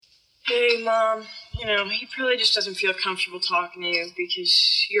Hey, Mom. He probably just doesn't feel comfortable talking to you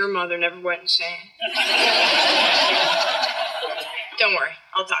because your mother never went insane. Don't worry,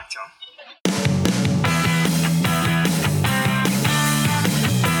 I'll talk to him.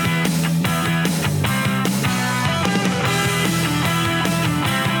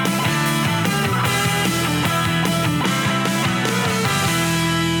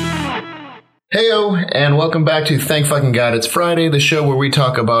 Heyo, and welcome back to Thank Fucking God It's Friday, the show where we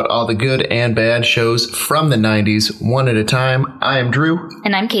talk about all the good and bad shows from the 90s, one at a time. I am Drew.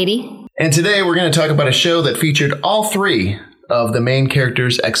 And I'm Katie. And today we're going to talk about a show that featured all three of the main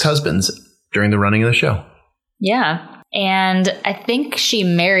characters' ex-husbands during the running of the show. Yeah, and I think she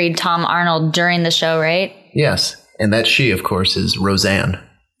married Tom Arnold during the show, right? Yes, and that she, of course, is Roseanne.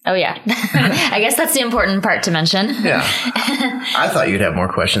 Oh, yeah. I guess that's the important part to mention. Yeah. I thought you'd have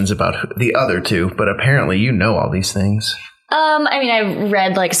more questions about the other two, but apparently you know all these things. I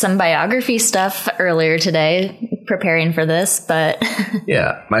read some biography stuff earlier today preparing for this, but...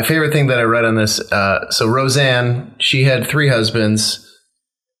 Yeah. My favorite thing that I read on this, so Roseanne, she had three ex-husbands.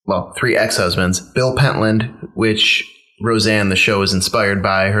 Bill Pentland, which Roseanne, the show, is inspired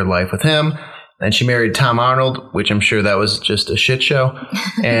by her life with him. Then she married Tom Arnold, which I'm sure that was just a shit show.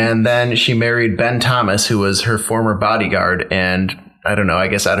 And then she married Ben Thomas, who was her former bodyguard. And I don't know, I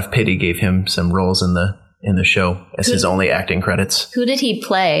guess out of pity gave him some roles in the show as his only acting credits. Who did he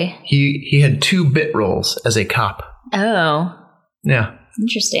play? He had 2 bit roles as a cop. Oh. Yeah.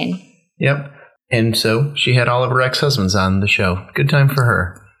 Interesting. Yep. And so she had all of her ex-husbands on the show. Good time for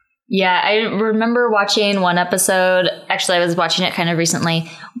her. Yeah, I remember watching one episode, actually I was watching it kind of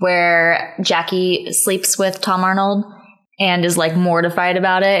recently, where Jackie sleeps with Tom Arnold and is mortified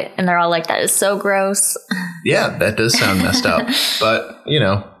about it. And they're all like, that is so gross. Yeah, that does sound messed up. But,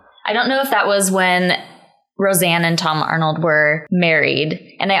 I don't know if that was when Roseanne and Tom Arnold were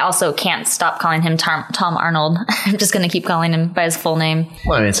married. And I also can't stop calling him Tom Arnold. I'm just going to keep calling him by his full name.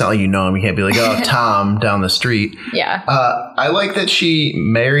 Well, it's not like you know him. You can't be like, oh, Tom down the street. Yeah. I like that she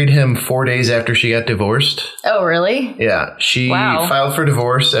married him 4 days after she got divorced. Oh, really? Yeah. She filed for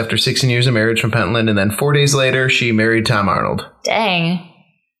divorce after 16 years of marriage from Pentland. And then 4 days later, she married Tom Arnold. Dang.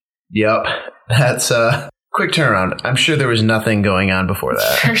 Yep. That's a quick turnaround. I'm sure there was nothing going on before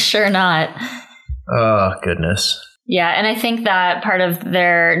that. For sure not. Oh, goodness. Yeah, and I think that part of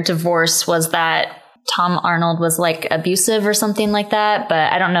their divorce was that Tom Arnold was abusive or something like that,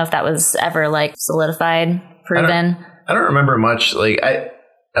 but I don't know if that was ever solidified, proven. I don't remember much. I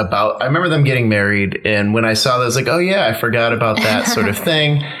remember them getting married, and when I saw that, I was like, oh yeah, I forgot about that sort of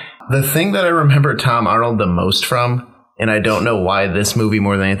thing. The thing that I remember Tom Arnold the most from, and I don't know why this movie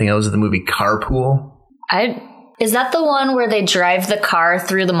more than anything else, is the movie Carpool. Is that the one where they drive the car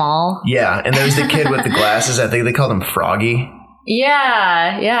through the mall? Yeah, and there's the kid with the glasses. I think they called him Froggy.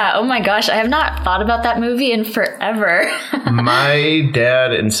 Yeah. Oh my gosh, I have not thought about that movie in forever. My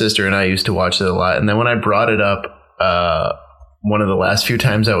dad and sister and I used to watch it a lot, and then when I brought it up one of the last few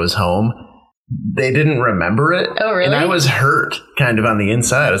times I was home, they didn't remember it. Oh, really? And I was hurt kind of on the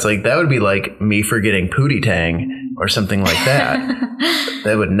inside. It's like, that would be like me forgetting Pootie Tang or something like that.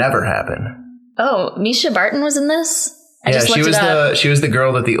 That would never happen. Oh, Misha Barton was in this? She was the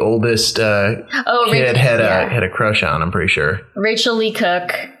girl that the oldest kid had a crush on, I'm pretty sure. Rachel Lee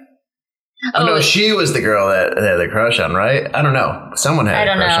Cook. Oh, no, she was the girl that had the crush on, right? I don't know. Someone had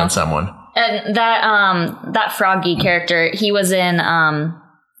a crush on someone. And that Froggy character, he was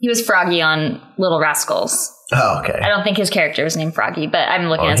Froggy on Little Rascals. Oh, okay. I don't think his character was named Froggy, but I'm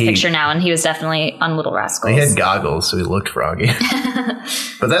looking at his picture now, and he was definitely on Little Rascals. He had goggles, so he looked froggy.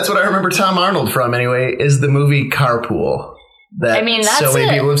 But that's what I remember Tom Arnold from, anyway, is the movie Carpool. That's so many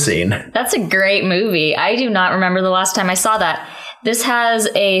people have seen. That's a great movie. I do not remember the last time I saw that. This has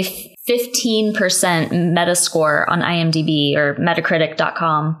a 15% Metascore on IMDb or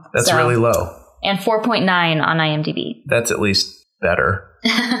Metacritic.com. That's really low. And 4.9 on IMDb. That's at least better.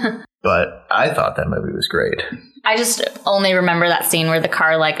 But I thought that movie was great. I just only remember that scene where the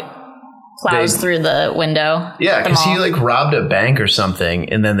car plows through the window. Yeah, because he robbed a bank or something,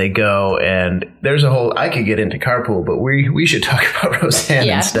 and then they go, and there's a whole... I could get into Carpool, but we should talk about Roseanne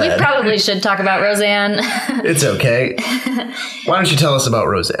instead. Yeah, we probably should talk about Roseanne. It's okay. Why don't you tell us about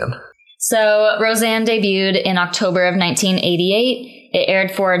Roseanne? So Roseanne debuted in October of 1988. It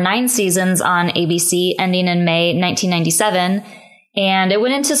aired for 9 seasons on ABC, ending in May 1997. And it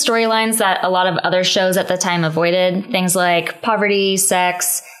went into storylines that a lot of other shows at the time avoided. Things like poverty,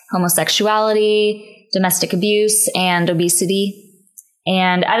 sex, homosexuality, domestic abuse, and obesity.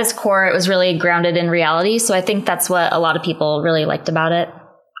 And at its core, it was really grounded in reality. So I think that's what a lot of people really liked about it.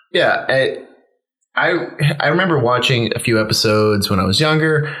 Yeah. I remember watching a few episodes when I was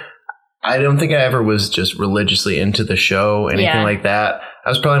younger. I don't think I ever was just religiously into the show, anything like that. I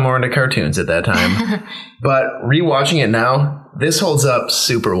was probably more into cartoons at that time. But rewatching it now, this holds up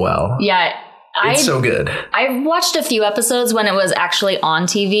super well. Yeah. It's so good. I watched a few episodes when it was actually on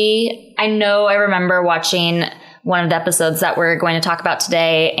TV. I remember watching one of the episodes that we're going to talk about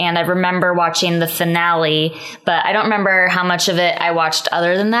today, and I remember watching the finale, but I don't remember how much of it I watched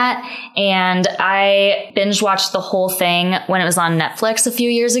other than that. And I binge watched the whole thing when it was on Netflix a few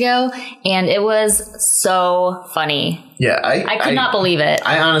years ago, and it was so funny. Yeah, I could not believe it.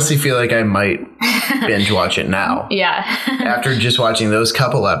 I honestly feel like I might binge watch it now. Yeah. After just watching those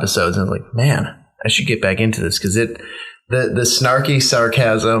couple episodes, I was like, man, I should get back into this, because the snarky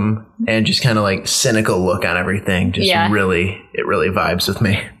sarcasm and just kind of like cynical look on everything just really vibes with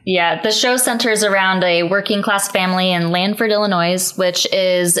me. Yeah, the show centers around a working class family in Lanford, Illinois, which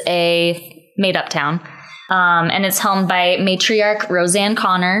is a made up town. And it's helmed by matriarch Roseanne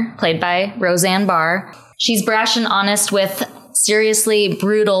Connor, played by Roseanne Barr. She's brash and honest with seriously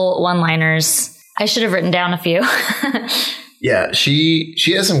brutal one-liners. I should have written down a few. Yeah, she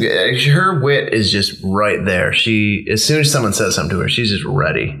has some good. Her wit is just right there. As soon as someone says something to her, she's just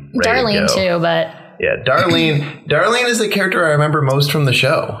ready Darlene to too, but yeah, Darlene. Darlene is the character I remember most from the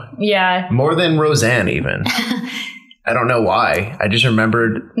show. Yeah, more than Roseanne even. I don't know why. I just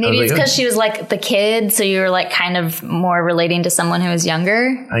remembered. Maybe it's because she was like the kid, so you were like kind of more relating to someone who was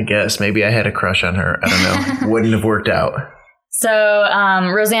younger. I guess maybe I had a crush on her. I don't know. Wouldn't have worked out. So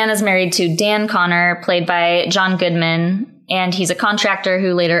Roseanne is married to Dan Connor, played by John Goodman. And he's a contractor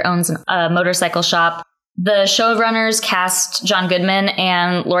who later owns a motorcycle shop. The showrunners cast John Goodman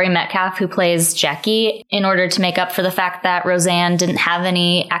and Laurie Metcalf, who plays Jackie, in order to make up for the fact that Roseanne didn't have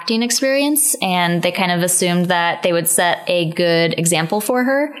any acting experience. And they kind of assumed that they would set a good example for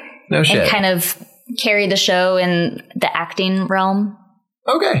her. No shit. And kind of carry the show in the acting realm.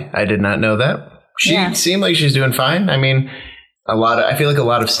 Okay. I did not know that. She seemed like she's doing fine. I mean, I feel like a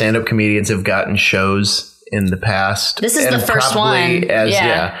lot of stand-up comedians have gotten shows in the past. This is the first one.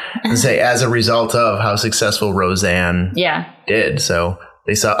 As a result of how successful Roseanne did. So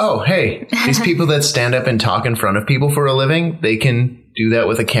they saw, oh, hey, these people that stand up and talk in front of people for a living, they can do that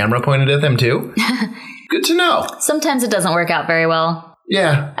with a camera pointed at them too. Good to know. Sometimes it doesn't work out very well.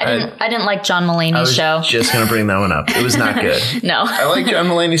 Yeah. I didn't like John Mulaney's show. I was just going to bring that one up. It was not good. No. I like John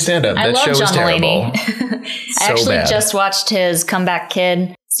Mulaney's stand-up. That show was terrible. I actually just watched his Comeback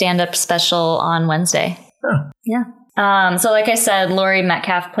Kid stand-up special on Wednesday. Oh. Yeah. So like I said, Laurie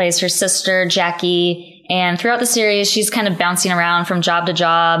Metcalf plays her sister, Jackie, and throughout the series, she's kind of bouncing around from job to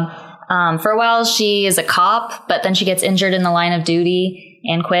job. For a while, she is a cop, but then she gets injured in the line of duty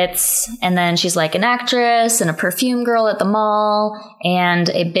and quits. And then she's like an actress and a perfume girl at the mall and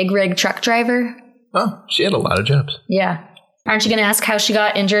a big rig truck driver. Oh, she had a lot of jobs. Yeah. Aren't you going to ask how she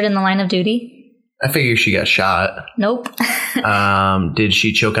got injured in the line of duty? I figure she got shot. Nope. Did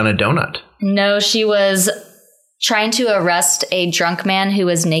she choke on a donut? No, she was trying to arrest a drunk man who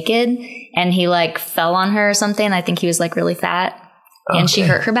was naked, and he like fell on her or something. I think he was like really fat, and she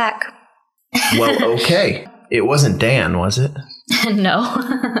hurt her back. Well, okay. It wasn't Dan, was it? No.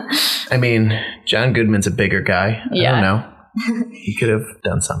 I mean, John Goodman's a bigger guy. I don't know. He could have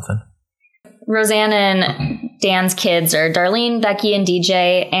done something. Roseanne and Dan's kids are Darlene, Becky, and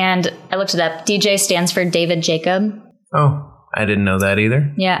DJ. And I looked it up. DJ stands for David Jacob. Oh, I didn't know that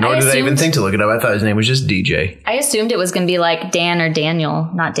either. Yeah. Nor did I even think to look it up. I thought his name was just DJ. I assumed it was going to be like Dan or Daniel,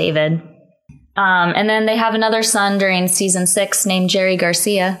 not David. And then they have another son during season 6 named Jerry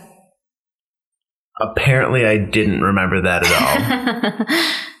Garcia. Apparently, I didn't remember that at all.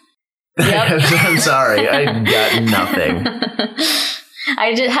 Yep. I'm sorry. I got nothing.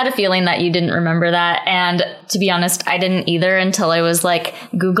 I had a feeling that you didn't remember that. And to be honest, I didn't either until I was like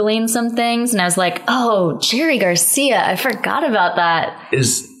Googling some things. And I was like, oh, Jerry Garcia. I forgot about that.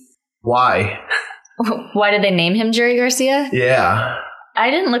 Why? Why did they name him Jerry Garcia? Yeah. I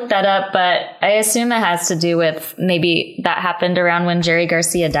didn't look that up, but I assume it has to do with maybe that happened around when Jerry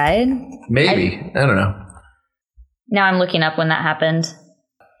Garcia died. Maybe. I don't know. Now I'm looking up when that happened.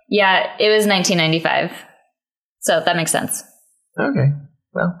 Yeah, it was 1995. So that makes sense. Okay.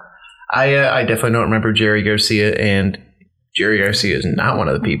 Well, I definitely don't remember Jerry Garcia, and Jerry Garcia is not one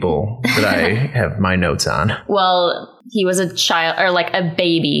of the people that I have my notes on. Well, he was a child or like a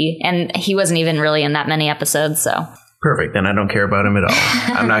baby, and he wasn't even really in that many episodes, so. Perfect. Then I don't care about him at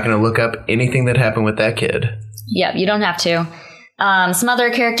all. I'm not going to look up anything that happened with that kid. Yeah, you don't have to. Some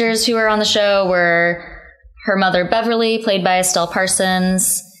other characters who were on the show were her mother, Beverly, played by Estelle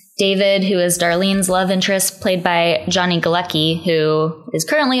Parsons. David, who is Darlene's love interest, played by Johnny Galecki, who is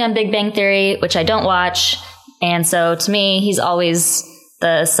currently on Big Bang Theory, which I don't watch. And so to me, he's always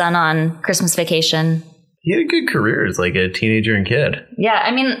the son on Christmas Vacation. He had a good career as like a teenager and kid. Yeah,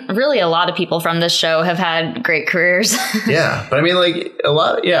 I mean, really a lot of people from this show have had great careers. Yeah, but I mean, like a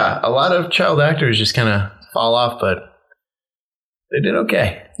lot of child actors just kind of fall off, but they did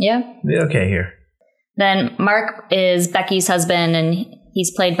okay. Yeah. They did okay here. Then Mark is Becky's husband, and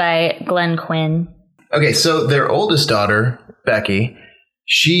he's played by Glenn Quinn. Okay, so their oldest daughter, Becky,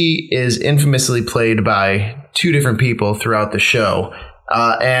 she is infamously played by two different people throughout the show.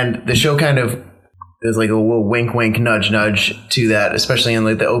 And the show kind of, there's like a little wink, wink, nudge, nudge to that, especially in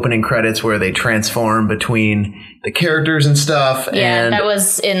like the opening credits where they transform between the characters and stuff. Yeah, and that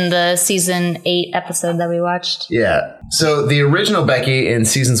was in the season 8 episode that we watched. Yeah. So the original Becky in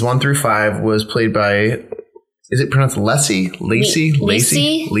seasons 1 through 5 was played by, is it pronounced Lacey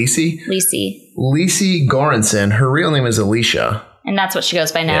Goranson. Her real name is Alicia. And that's what she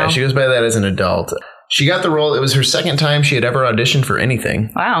goes by now. Yeah, she goes by that as an adult. She got the role. It was her second time she had ever auditioned for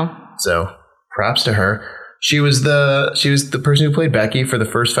anything. Wow. So props to her. She was the person who played Becky for the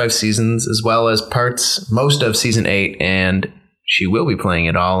first 5 seasons, as well as most of season 8, and she will be playing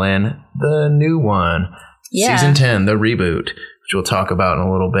it all in the new one. Yeah. Season 10, the reboot, which we'll talk about in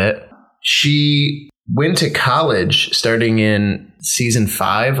a little bit. She went to college starting in season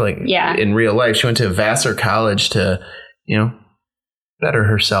 5, in real life. She went to Vassar College to, better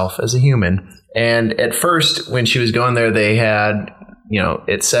herself as a human. And at first, when she was going there, they had,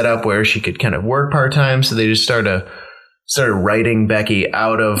 it set up where she could kind of work part-time. So they just started writing Becky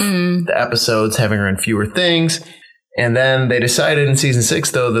out of the episodes, having her in fewer things. And then they decided in season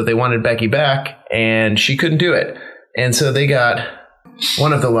 6, though, that they wanted Becky back, and she couldn't do it. And so they got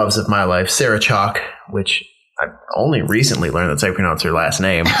one of the loves of my life, Sarah Chalke, which I only recently learned that's how you pronounce her last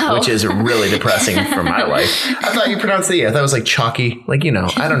name, which is really depressing for my life. I thought you pronounced the E. I thought it was like chalky. I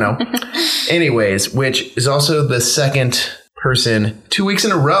don't know. Anyways, which is also the second person 2 weeks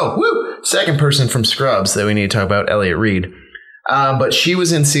in a row. Woo! Second person from Scrubs that we need to talk about, Elliot Reed. But she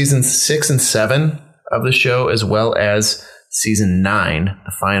was in seasons 6 and 7 of the show, as well as season 9,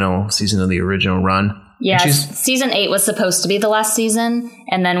 the final season of the original run. Yeah, season 8 was supposed to be the last season.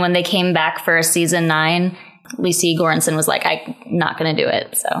 And then when they came back for season 9, Lacey Goranson was like, I'm not going to do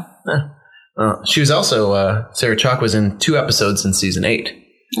it. So she was also, Sarah Chalke was in 2 episodes in season 8.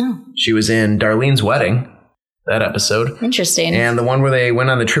 Oh. She was in Darlene's Wedding, that episode. Interesting. And the one where they went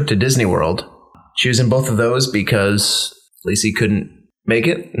on the trip to Disney World. She was in both of those because Lacey couldn't make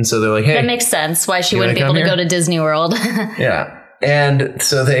it. And so they're like, hey. That makes sense why she wouldn't be able to go to Disney World. Yeah. And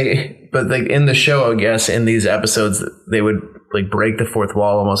so in the show, I guess, in these episodes, they would break the fourth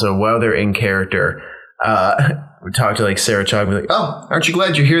wall almost while they're in character. We talk to Sarah Chalke, be like, oh, aren't you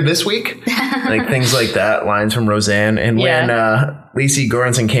glad you're here this week? Things like that, lines from Roseanne. And when Lacey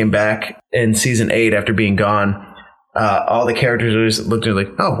Goranson came back in season 8 after being gone, all the characters just looked at her like,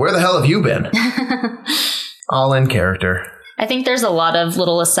 oh, where the hell have you been? All in character. I think there's a lot of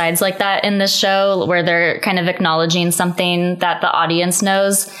little asides like that in this show where they're kind of acknowledging something that the audience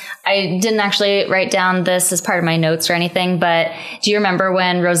knows. I didn't actually write down this as part of my notes or anything, but do you remember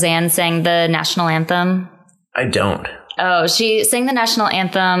when Roseanne sang the national anthem? I don't. Oh, she sang the national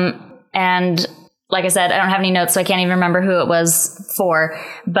anthem, and like I said, I don't have any notes, so I can't even remember who it was for,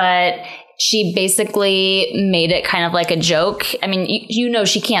 but she basically made it kind of like a joke. I mean,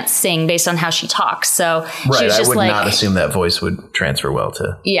 she can't sing based on how she talks. So right, I would not assume that voice would transfer well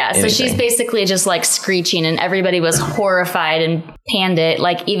to anything. So she's basically just screeching, and everybody was horrified and panned it.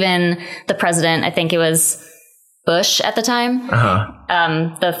 Even the president, I think it was Bush at the time,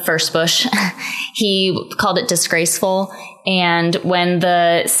 the first Bush, he called it disgraceful. And when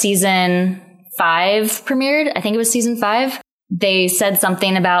the season 5 premiered, I think it was season 5, they said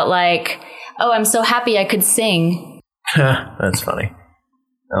something about oh, I'm so happy I could sing. That's funny.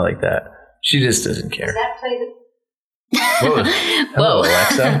 I like that. She just doesn't care. Does that play the... Hello,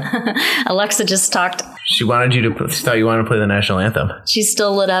 Alexa. Alexa just talked. She thought you wanted to play the national anthem. She's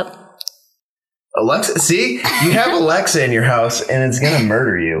still lit up. Alexa, see? You have Alexa in your house and it's going to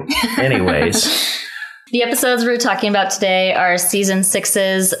murder you. Anyways. The episodes we're talking about today are season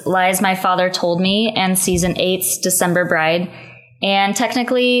 6's Lies My Father Told Me and season 8's December Bride. And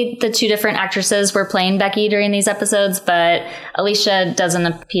technically, the 2 different actresses were playing Becky during these episodes, but Alicia doesn't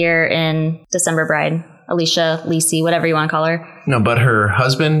appear in December Bride. Alicia, Lacey, whatever you want to call her. No, but her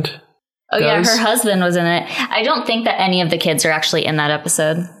husband does? Yeah, her husband was in it. I don't think that any of the kids are actually in that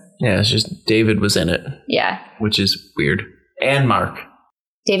episode. Yeah, it's just David was in it. Yeah. Which is weird. And Mark.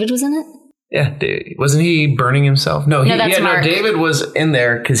 David was in it? Yeah, wasn't he burning himself? No, that's Mark. No, David was in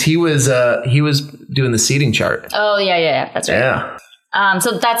there because he was doing the seating chart. Oh yeah, that's right. Yeah.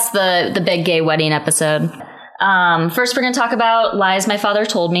 So that's the big gay wedding episode. First, we're going to talk about Lies My Father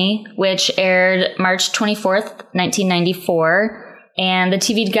Told Me, which aired March 24th, 1994. And the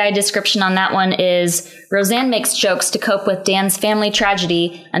TV Guide description on that one is, Roseanne makes jokes to cope with Dan's family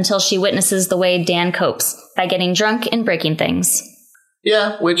tragedy until she witnesses the way Dan copes, by getting drunk and breaking things.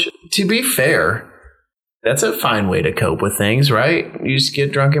 Yeah, which, to be fair, that's a fine way to cope with things, right? You just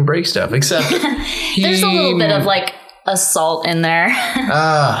get drunk and break stuff, except... There's a little bit of, assault in there.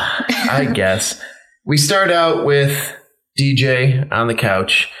 I guess. We start out with DJ on the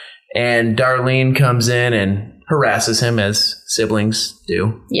couch, and Darlene comes in and harasses him, as siblings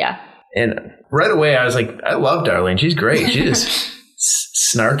do. Yeah. And right away, I was like, I love Darlene. She's great. She's just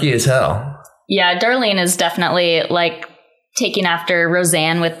snarky as hell. Yeah, Darlene is definitely, taking after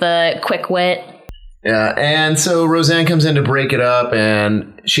Roseanne with the quick wit. Yeah, and so Roseanne comes in to break it up,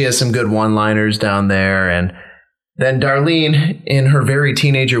 and she has some good one-liners down there, and then Darlene, in her very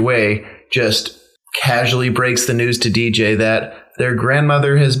teenager way, just casually breaks the news to DJ that their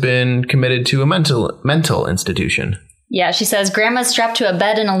grandmother has been committed to a mental institution. Yeah, she says, Grandma's strapped to a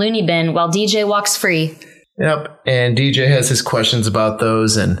bed in a loony bin while DJ walks free. Yep, and DJ has his questions about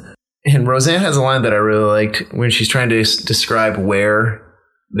those, and Roseanne has a line that I really liked when she's trying to describe where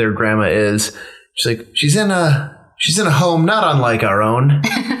their grandma is. She's like, she's in a home not unlike our own.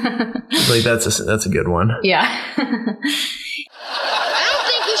 Like that's a good one. Yeah. I don't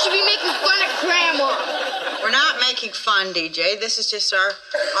think you should be making fun of Grandma. We're not making fun, DJ. This is just our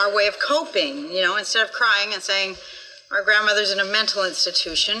way of coping. Instead of crying and saying our grandmother's in a mental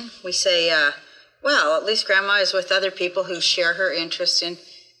institution, we say, well, at least Grandma is with other people who share her interest in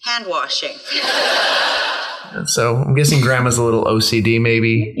hand washing. So I'm guessing Grandma's a little OCD,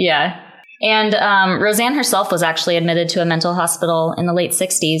 maybe. Yeah. And Roseanne herself was actually admitted to a mental hospital in the late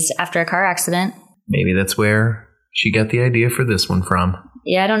 60s after a car accident. Maybe that's where she got the idea for this one from.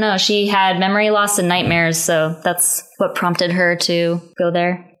 Yeah, I don't know. She had memory loss and nightmares, so that's what prompted her to go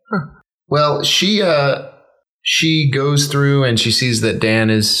there. Huh. Well, she goes through and she sees that Dan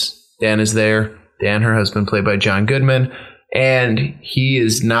is there. Dan, her husband, played by John Goodman, and he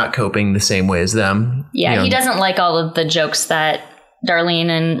is not coping the same way as them. Yeah, he doesn't like all of the jokes that Darlene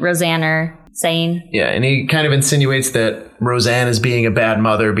and Roseanne are saying. Yeah, and he kind of insinuates that Roseanne is being a bad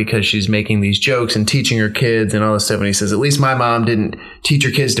mother because she's making these jokes and teaching her kids and all this stuff. And he says, at least my mom didn't teach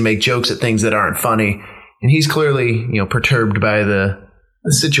her kids to make jokes at things that aren't funny. And he's clearly, perturbed by the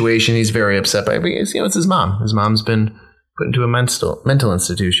situation. He's very upset by it because, it's his mom. His mom's been put into a mental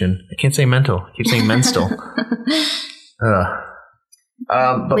institution. I can't say mental. I keep saying menstrual.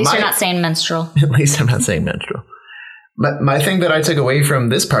 At least you're not saying menstrual. At least I'm not saying menstrual. But my thing that I took away from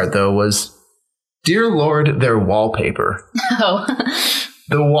this part, though, was, dear Lord, their wallpaper. Oh.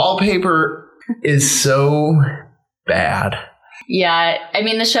 The wallpaper is so bad. Yeah. I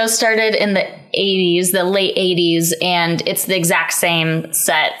mean, the show started in the 80s, the late 80s, and it's the exact same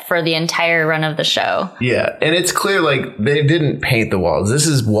set for the entire run of the show. Yeah. And it's clear, they didn't paint the walls. This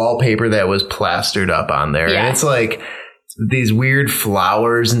is wallpaper that was plastered up on there. Yeah. And it's these weird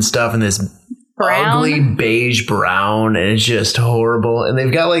flowers and stuff and this ugly beige brown, and it's just horrible. And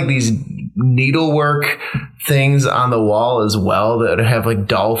they've got these needlework things on the wall as well that have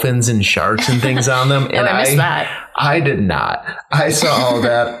dolphins and sharks and things on them. And I missed that. I did not. I saw all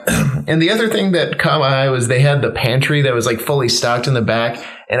that. And the other thing that caught my eye was they had the pantry that was fully stocked in the back.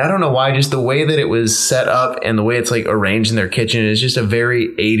 And I don't know why, just the way that it was set up and the way it's arranged in their kitchen is just a very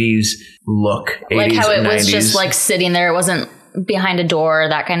 80s look. 80s, how it 90s. was just sitting there. It wasn't behind a door,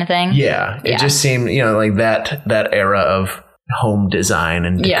 that kind of thing. Yeah. It just seemed, that era of home design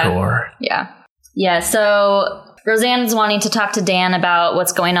and decor. Yeah. So Roseanne's wanting to talk to Dan about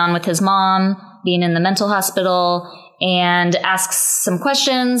what's going on with his mom being in the mental hospital, and asks some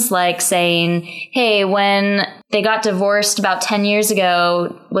questions saying, hey, when they got divorced about 10 years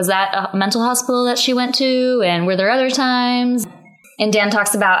ago, was that a mental hospital that she went to? And were there other times? And Dan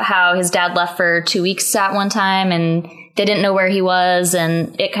talks about how his dad left for 2 weeks at one time and they didn't know where he was,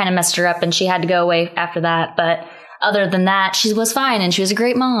 and it kind of messed her up and she had to go away after that. But other than that, she was fine and she was a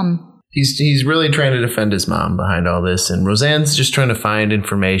great mom. He's really trying to defend his mom behind all this, and Roseanne's just trying to find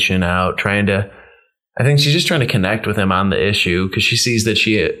information out, I think she's just trying to connect with him on the issue because she sees that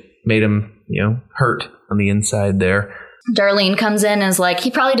she made him, hurt on the inside there. Darlene comes in and is like,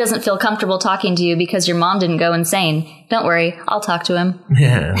 he probably doesn't feel comfortable talking to you because your mom didn't go insane. Don't worry, I'll talk to him.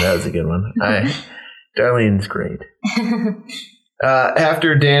 Yeah, that was a good one. Darlene's great.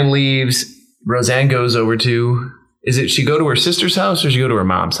 After Dan leaves, Roseanne goes over to... she go to her sister's house or she go to her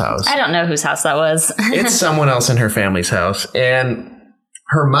mom's house? I don't know whose house that was. It's someone else in her family's house. And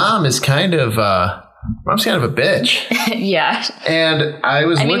her mom is kind of mom's kind of a bitch. Yeah. And I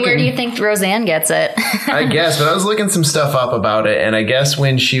mean, where do you think Roseanne gets it? I guess, but I was looking some stuff up about it, and I guess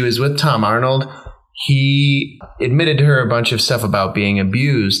when she was with Tom Arnold, he admitted to her a bunch of stuff about being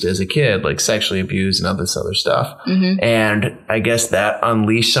abused as a kid, like sexually abused and all this other stuff. Mm-hmm. And I guess that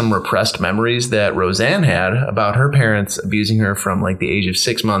unleashed some repressed memories that Roseanne had about her parents abusing her from like the age of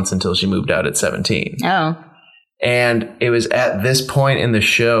 6 months until she moved out at 17. Oh. And it was at this point in the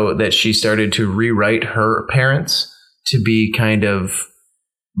show that she started to rewrite her parents to be kind of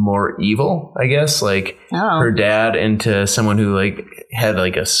more evil, I guess, like her dad into someone who like had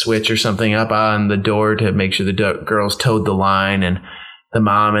like a switch or something up on the door to make sure the girls towed the line, and the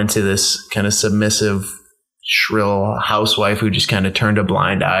mom into this kind of submissive, shrill housewife who just kind of turned a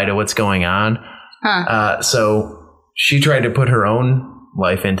blind eye to what's going on. So she tried to put her own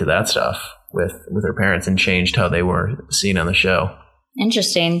life into that stuff with her parents and changed how they were seen on the show.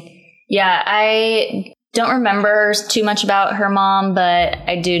 Interesting. Yeah, I don't remember too much about her mom, but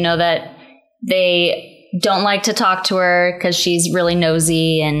I do know that they don't like to talk to her because she's really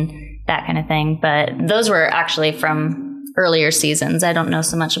nosy and that kind of thing. But those were actually from earlier seasons. I don't know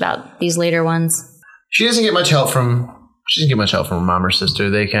so much about these later ones. She doesn't get much help from her mom or sister.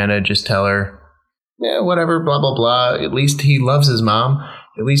 They kind of just tell her, yeah, whatever, blah, blah, blah. At least he loves his mom.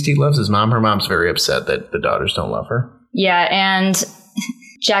 Her mom's very upset that the daughters don't love her. Yeah, and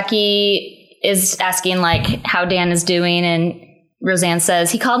Jackie is asking like how Dan is doing, and Roseanne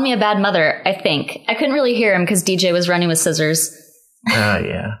says, he called me a bad mother, I think. I couldn't really hear him because DJ was running with scissors.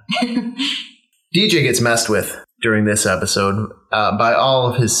 Yeah. DJ gets messed with during this episode by all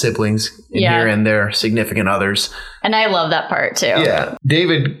of his siblings in here and their significant others. And I love that part too. Yeah.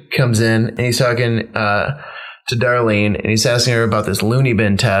 David comes in and he's talking to Darlene, and he's asking her about this loony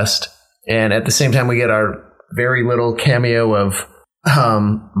bin test. And at the same time, we get our very little cameo of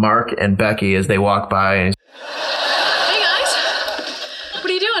Mark and Becky as they walk by. And hey guys, what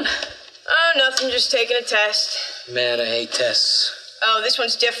are you doing? Oh, nothing, just taking a test. Man, I hate tests. Oh, this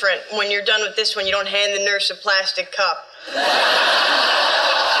one's different. When you're done with this one, you don't hand the nurse a plastic cup.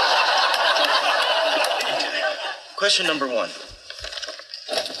 Question number 1.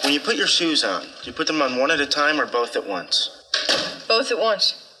 When you put your shoes on, do you put them on one at a time or both at once? Both at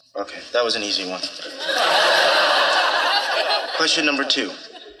once. Okay, that was an easy one. Question number 2.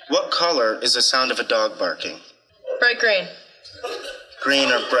 What color is the sound of a dog barking? Bright green.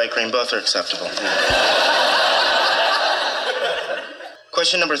 Green or bright green, both are acceptable.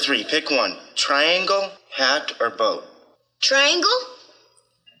 Question number 3. Pick one. Triangle, hat, or boat? Triangle?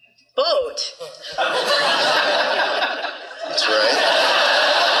 Boat. That's right.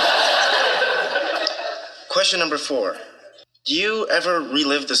 Question number 4. Do you ever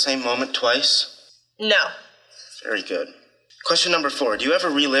relive the same moment twice? No. Very good. Question number 4. Do you ever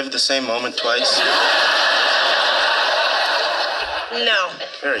relive the same moment twice? No.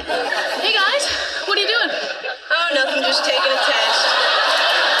 Very good. Hey guys, what are you doing? Oh, nothing, just taking a test.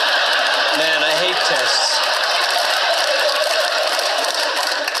 Man, I hate tests.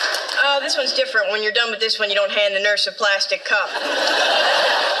 Oh, this one's different. When you're done with this one, you don't hand the nurse a plastic cup.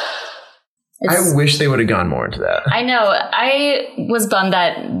 I wish they would have gone more into that. I know. I was bummed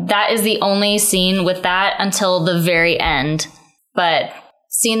that is the only scene with that until the very end. But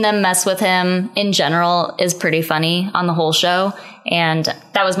seeing them mess with him in general is pretty funny on the whole show. And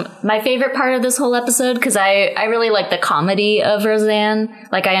that was my favorite part of this whole episode because I really like the comedy of Roseanne.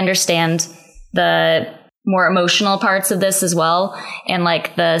 Like, I understand the more emotional parts of this as well, and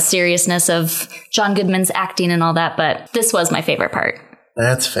like the seriousness of John Goodman's acting and all that. But this was my favorite part.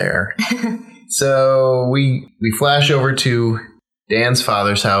 That's fair. So we flash over to Dan's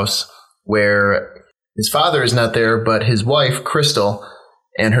father's house where his father is not there, but his wife, Crystal,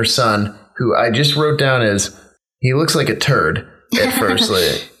 and her son, who I just wrote down as, he looks like a turd at first.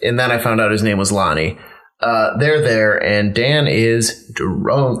 And then I found out his name was Lonnie. They're there, and Dan is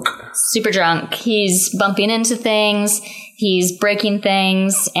drunk. Super drunk. He's bumping into things. He's breaking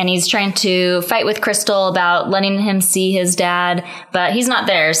things, and he's trying to fight with Crystal about letting him see his dad, but he's not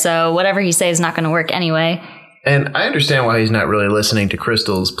there, so whatever he says is not going to work anyway. And I understand why he's not really listening to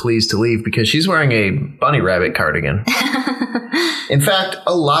Crystal's pleas to leave, because she's wearing a bunny rabbit cardigan. In fact,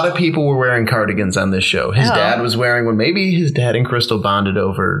 a lot of people were wearing cardigans on this show. His dad was wearing one. Maybe his dad and Crystal bonded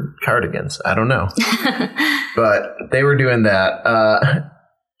over cardigans. I don't know. But they were doing that.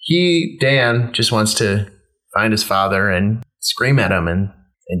 Dan, just wants to find his father and scream at him and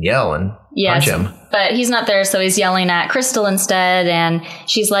yell and punch him. But he's not there, so he's yelling at Crystal instead, and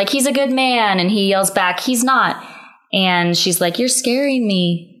she's like, he's a good man, and he yells back, he's not. And she's like, you're scaring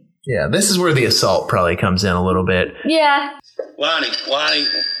me. Yeah, this is where the assault probably comes in a little bit. Yeah. Lonnie,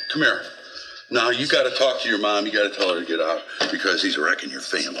 come here. Now, you got to talk to your mom. You got to tell her to get out because he's wrecking your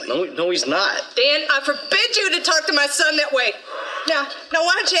family. No, he's not. Dan, I forbid you to talk to my son that way. Now,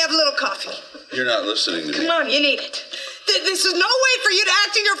 why don't you have a little coffee? You're not listening to me. Come on, you need it. This is no way for you to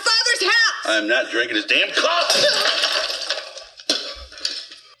act in your father's house. I'm not drinking his damn coffee.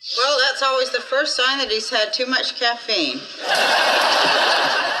 Well, that's always the first sign that he's had too much caffeine.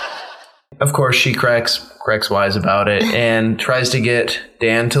 Of course, she cracks wise about it and tries to get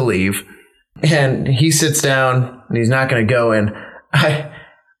Dan to leave. And he sits down and he's not going to go. And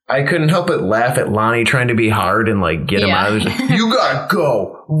I couldn't help but laugh at Lonnie trying to be hard and like get him out of there. Like, you got to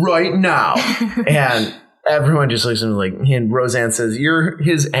go right now. And everyone just looks at him like, and Roseanne says,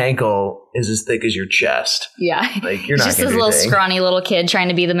 his ankle is as thick as your chest. Yeah. Like, you're not just this little scrawny little kid trying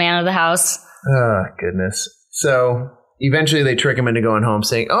to be the man of the house. Oh, goodness. So eventually they trick him into going home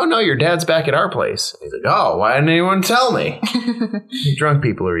saying, oh, no, your dad's back at our place. He's like, oh, why didn't anyone tell me? Drunk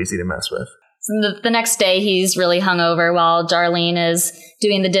people are easy to mess with. So the next day, he's really hungover while Darlene is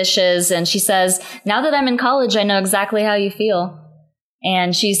doing the dishes. And she says, now that I'm in college, I know exactly how you feel.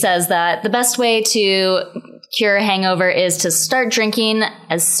 And she says that the best way to cure a hangover is to start drinking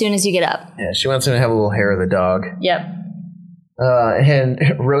as soon as you get up. Yeah, she wants him to have a little hair of the dog. Yep. And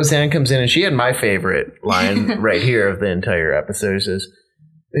Roseanne comes in, and she had my favorite line right here of the entire episode. She says,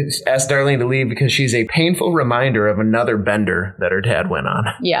 ask Darlene to leave because she's a painful reminder of another bender that her dad went on.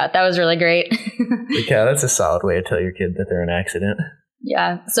 Yeah, that was really great. Yeah, that's a solid way to tell your kid that they're in an accident.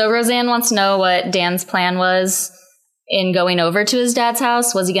 Yeah. So Roseanne wants to know what Dan's plan was in going over to his dad's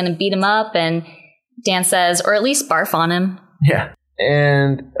house. Was he going to beat him up? And Dan says, or at least barf on him. Yeah.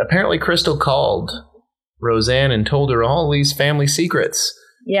 And apparently Crystal called Roseanne and told her all these family secrets.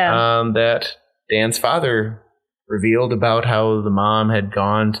 Yeah. That Dan's father revealed about how the mom had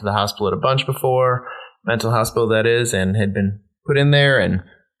gone to the hospital at a bunch before, mental hospital that is, and had been put in there. And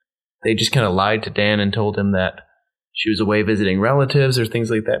they just kind of lied to Dan and told him that she was away visiting relatives or things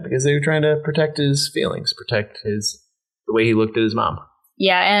like that because they were trying to protect his feelings, protect the way he looked at his mom.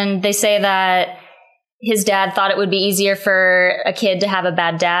 Yeah, and they say that his dad thought it would be easier for a kid to have a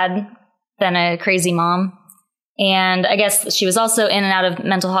bad dad than a crazy mom. And I guess she was also in and out of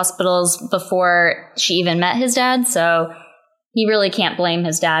mental hospitals before she even met his dad. So he really can't blame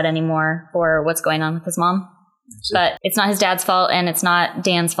his dad anymore for what's going on with his mom. But it's not his dad's fault, and it's not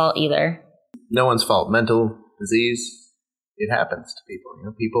Dan's fault either. No one's fault. Mental disease, it happens to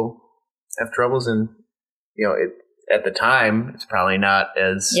people. People have troubles, and at the time, it's probably not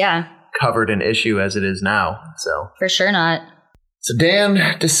as covered an issue as it is now. So for sure not. So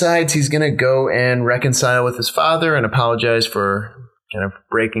Dan decides he's going to go and reconcile with his father and apologize for kind of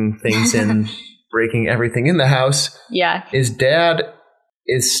breaking things in, breaking everything in the house. Yeah. His dad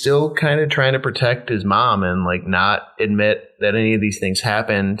is still kind of trying to protect his mom and like not admit that any of these things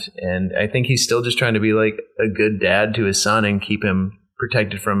happened. And I think he's still just trying to be like a good dad to his son and keep him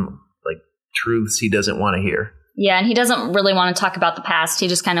protected from like truths he doesn't want to hear. Yeah. And he doesn't really want to talk about the past. He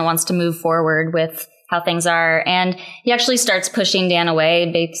just kind of wants to move forward with how things are. And he actually starts pushing Dan away,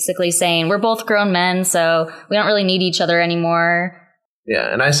 basically saying, we're both grown men, so we don't really need each other anymore.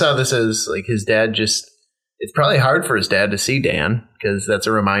 Yeah. And I saw this as like his dad it's probably hard for his dad to see Dan because that's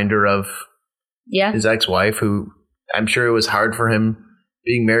a reminder of his ex-wife, who I'm sure it was hard for him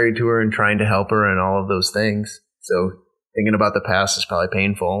being married to her and trying to help her and all of those things. So thinking about the past is probably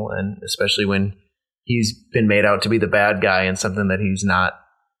painful, and especially when he's been made out to be the bad guy in something that he's not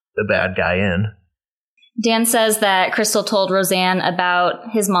the bad guy in. Dan says that Crystal told Roseanne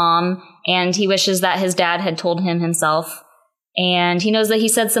about his mom, and he wishes that his dad had told him himself. And he knows that he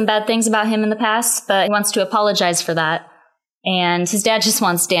said some bad things about him in the past, but he wants to apologize for that. And his dad just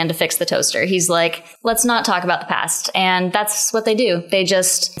wants Dan to fix the toaster. He's like, let's not talk about the past. And that's what they do. They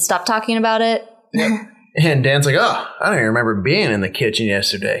just stop talking about it. Yep. And Dan's like, oh, I don't even remember being in the kitchen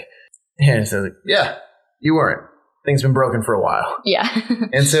yesterday. And so like, yeah, you weren't. Things been broken for a while. Yeah.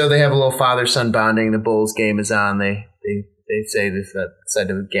 And so they have a little father-son bonding. The Bulls game is on. They say this decide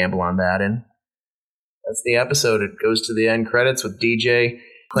to gamble on that, and that's the episode. It goes to the end credits with DJ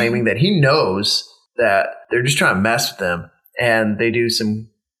claiming that he knows that they're just trying to mess with them, and they do some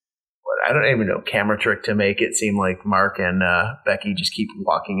I don't even know camera trick to make it seem like Mark and Becky just keep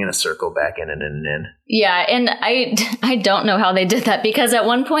walking in a circle back in and in and in. Yeah, and I don't know how they did that, because at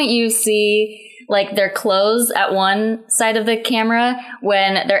one point you see like their clothes at one side of the camera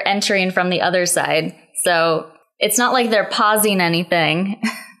when they're entering from the other side. So it's not like they're pausing anything.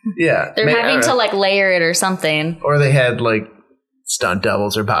 Yeah. They're having to like layer it or something. Or they had like stunt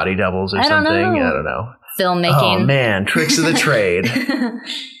doubles or body doubles or something. I don't know. Filmmaking. Oh man, tricks of the trade.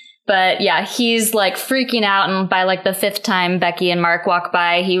 But yeah, he's like freaking out, and by like the 5th time Becky and Mark walk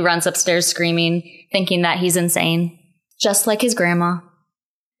by, he runs upstairs screaming, thinking that he's insane, just like his grandma.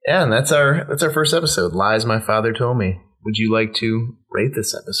 Yeah, and that's our first episode, Lies My Father Told Me. Would you like to rate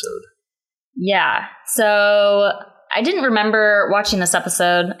this episode? Yeah, so I didn't remember watching this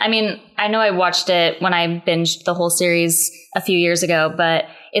episode. I mean, I know I watched it when I binged the whole series a few years ago, but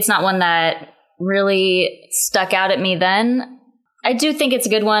it's not one that really stuck out at me then. I do think it's a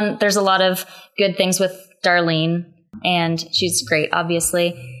good one. There's a lot of good things with Darlene, and she's great,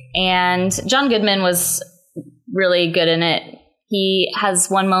 obviously. And John Goodman was really good in it. He has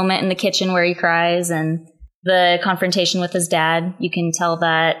one moment in the kitchen where he cries, and the confrontation with his dad, you can tell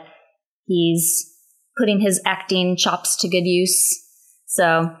that he's putting his acting chops to good use.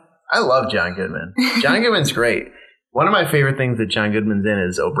 So I love John Goodman. John Goodman's great. One of my favorite things that John Goodman's in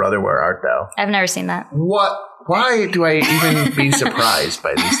is Oh Brother, Where Art Thou? I've never seen that. What? Why do I even be surprised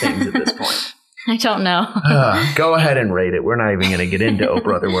by these things at this point? I don't know. Go ahead and rate it. We're not even going to get into Oh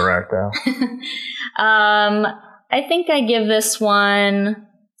Brother, Where Art Thou? I think I give this one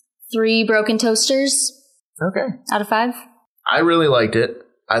 3 broken toasters. Okay. Out of 5. I really liked it.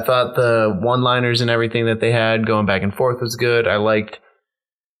 I thought the one-liners and everything that they had going back and forth was good. I liked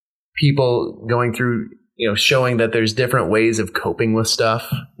people going through, showing that there's different ways of coping with stuff.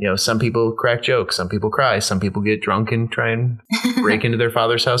 Some people crack jokes, some people cry, some people get drunk and try and break into their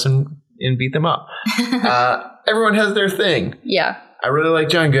father's house and beat them up. Everyone has their thing. Yeah. I really like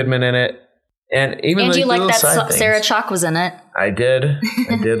John Goodman in it. And even you like that Sarah things. Chalke was in it. I did.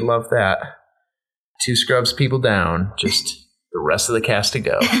 I did love that. 2 scrubs people down, just the rest of the cast to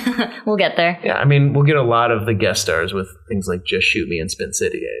go. We'll get there. Yeah, I mean, we'll get a lot of the guest stars with things like Just Shoot Me and Spin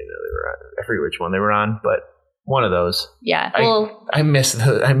City. I forget which one they were on, but one of those. Yeah. I mix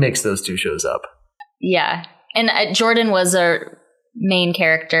those 2 shows up. Yeah. And Jordan was a main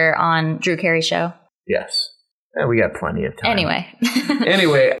character on Drew Carey Show. Yes. Yeah, we got plenty of time.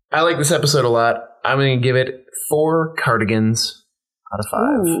 Anyway, I like this episode a lot. I'm going to give it 4 cardigans out of 5.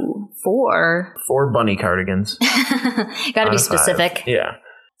 Ooh, 4. 4 bunny cardigans. Got to be specific. 5. Yeah.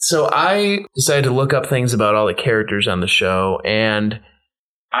 So I decided to look up things about all the characters on the show, and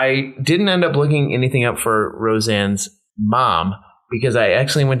I didn't end up looking anything up for Roseanne's mom because I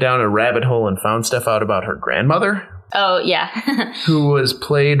actually went down a rabbit hole and found stuff out about her grandmother. Oh, yeah. Who was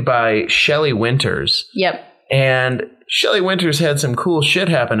played by Shelley Winters. Yep. And Shelley Winters had some cool shit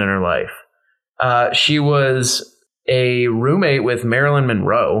happen in her life. She was a roommate with Marilyn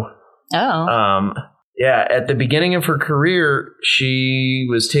Monroe. Oh. Yeah, at the beginning of her career, she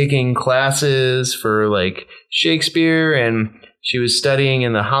was taking classes for like Shakespeare, and she was studying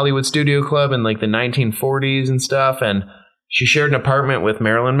in the Hollywood Studio Club in like the 1940s and stuff. And she shared an apartment with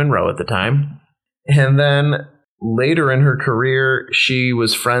Marilyn Monroe at the time. And then later in her career, she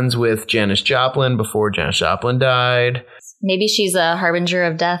was friends with Janis Joplin before Janis Joplin died. Maybe she's a harbinger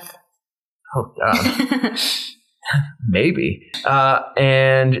of death. Oh, God. Maybe.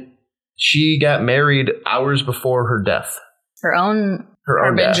 And she got married hours before her death. Her own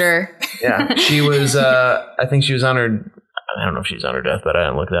harbinger. Death. Yeah. She was, I think she was on her, I don't know if she's on her death, but I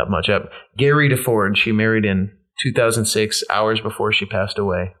didn't look that much up. Gary DeFord, she married in 2006, hours before she passed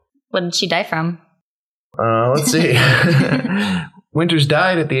away. What did she die from? Let's see. Winters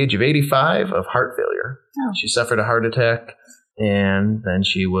died at the age of 85 of heart failure. Oh. She suffered a heart attack, and then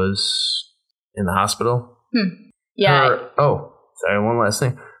she was in the hospital. Yeah. One last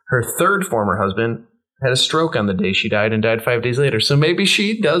thing. Her 3rd former husband had a stroke on the day she died and died 5 days later. So maybe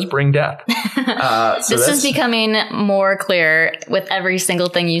she does bring death. This is becoming more clear with every single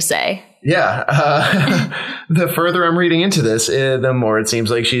thing you say. Yeah. The further I'm reading into this, the more it seems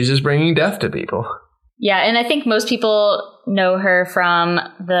like she's just bringing death to people. Yeah, and I think most people know her from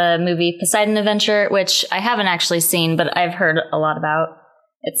the movie Poseidon Adventure, which I haven't actually seen, but I've heard a lot about.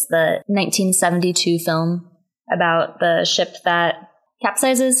 It's the 1972 film about the ship that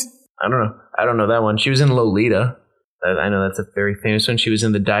capsizes. I don't know that one. She was in Lolita. I know that's a very famous one. She was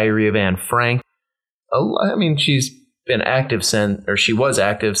in The Diary of Anne Frank. I mean, she's been active she was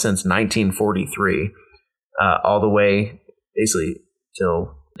active since 1943, all the way basically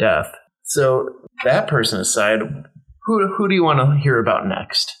till death. So that person aside, who do you want to hear about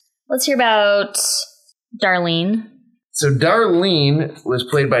next? Let's hear about Darlene. So Darlene was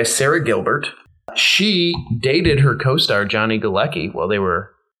played by Sarah Gilbert. She dated her co-star Johnny Galecki while they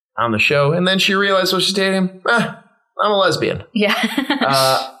were on the show, and then she realized while she's dating him, I'm a lesbian. Yeah.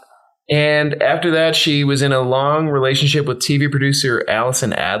 And after that, she was in a long relationship with TV producer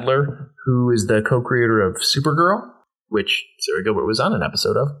Allison Adler, who is the co-creator of Supergirl, which Sarah Gilbert was on an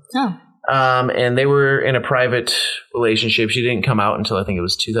episode of. Oh. And they were in a private relationship. She didn't come out until I think it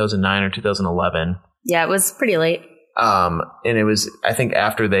was 2009 or 2011. Yeah, it was pretty late. And it was, I think,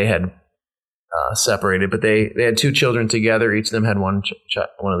 after they had separated. But they had 2 children together. Each of them had one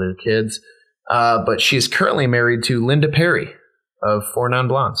of their kids. But she is currently married to Linda Perry of Four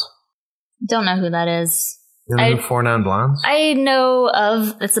Non-Blondes. Don't know who that is. You know who Four Non-Blondes? I know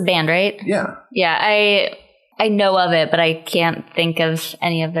of, it's a band, right? Yeah. Yeah, I know of it, but I can't think of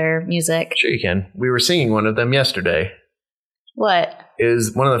any of their music. Sure you can. We were singing one of them yesterday. What? It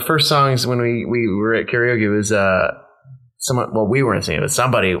was one of the first songs when we were at karaoke. It was someone. Well, we weren't singing it, but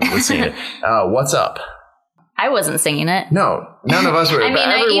somebody was singing it. What's up? I wasn't singing it. No, none of us were. I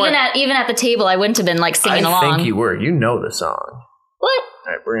mean, even at the table, I wouldn't have been like singing along. I think you were. You know the song. What?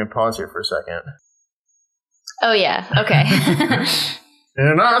 All right, we're gonna pause here for a second. Oh yeah. Okay.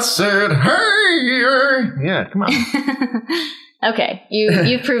 And I said, "Hey, yeah, come on." Okay,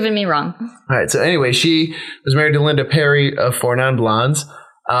 you've proven me wrong. All right. So anyway, she was married to Linda Perry of Four Non-Blondes.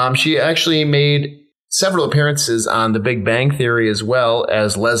 She actually made several appearances on The Big Bang Theory as well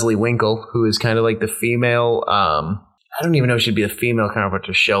as Leslie Winkle, who is kind of like the female. I don't even know if she'd be a female counterpart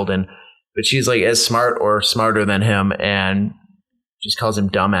to Sheldon, but she's like as smart or smarter than him, and just calls him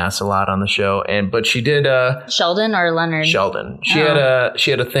dumbass a lot on the show. But she did Sheldon or Leonard? Sheldon. She had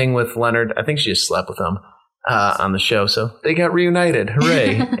a thing with Leonard. I think she just slept with him on the show, so they got reunited.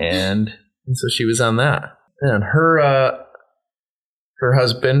 Hooray! and so she was on that. And her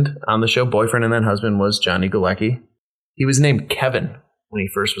husband on the show, boyfriend and then husband, was Johnny Galecki. He was named Kevin when he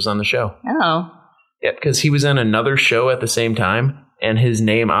first was on the show. Oh. Yeah, because he was on another show at the same time, and his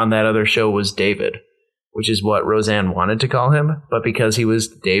name on that other show was David, which is what Roseanne wanted to call him. But because he was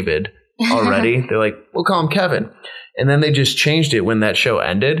David already, they're like, we'll call him Kevin. And then they just changed it when that show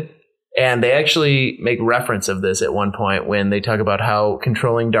ended. And they actually make reference of this at one point when they talk about how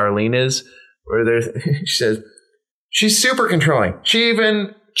controlling Darlene is, where she says, she's super controlling. She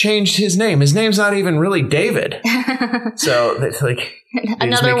even changed his name. His name's not even really David. So it's like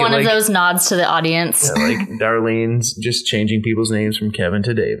another one of those nods to the audience. Yeah, like Darlene's just changing people's names from Kevin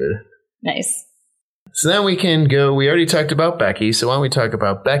to David. Nice. So then we can go. We already talked about Becky. So why don't we talk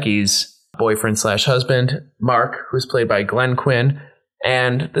about Becky's boyfriend / husband, Mark, who's played by Glenn Quinn.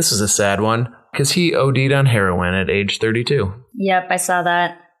 And this is a sad one because he OD'd on heroin at age 32. Yep, I saw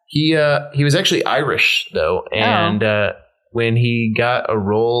that. He was actually Irish, though. And when he got a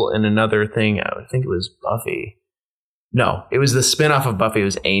role in another thing, I think it was Buffy. No, it was the spinoff of Buffy. It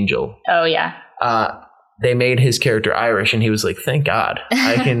was Angel. Oh, yeah. They made his character Irish, and he was like, thank God.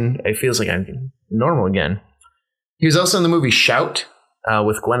 It feels like I'm normal again. He was also in the movie Shout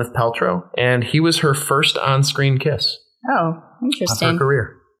with Gwyneth Paltrow, and he was her first on-screen kiss. Oh, interesting. Of her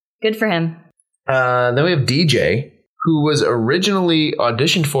career. Good for him. Then we have DJ, who was originally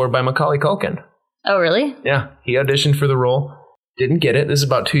auditioned for by Macaulay Culkin. Oh, really? Yeah, he auditioned for the role. Didn't get it. This is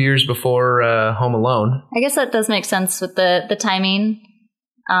about 2 years before Home Alone. I guess that does make sense with the timing,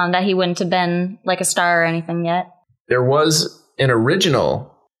 that he wouldn't have been like a star or anything yet. There was an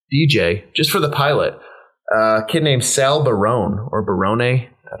original DJ, just for the pilot, a kid named Sal Barone, or Barone,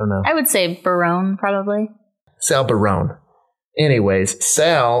 I don't know. I would say Barone, probably. Sal Barone. Anyways,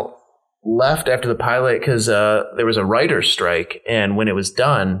 Sal left after the pilot because there was a writer's strike, and when it was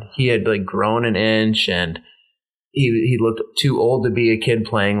done, he had like grown an inch, and he looked too old to be a kid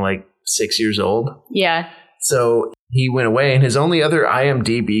playing like 6 years old. Yeah. So he went away, and his only other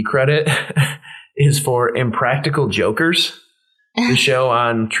IMDb credit is for Impractical Jokers, the show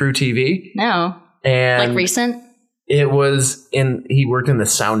on True TV. No. And like recent? He worked in the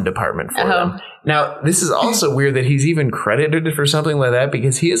sound department for them. Now, this is also weird that he's even credited for something like that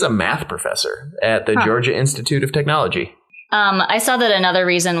because he is a math professor at the Georgia Institute of Technology. I saw that another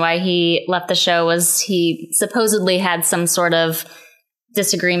reason why he left the show was he supposedly had some sort of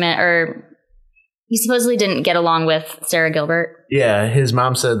disagreement, or he supposedly didn't get along with Sarah Gilbert. Yeah, his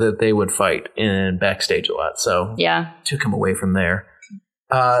mom said that they would fight in backstage a lot, so yeah, took him away from there.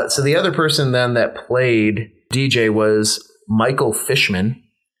 So the other person then that played DJ was Michael Fishman,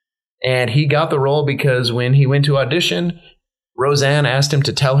 and he got the role because when he went to audition, Roseanne asked him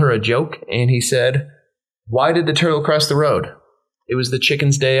to tell her a joke, and he said, "Why did the turtle cross the road? It was the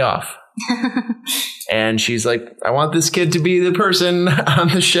chicken's day off." And she's like, "I want this kid to be the person on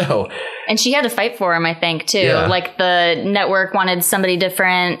the show." And she had to fight for him, I think, too. Yeah. Like the network wanted somebody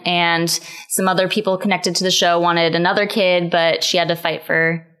different, and some other people connected to the show wanted another kid, but she had to fight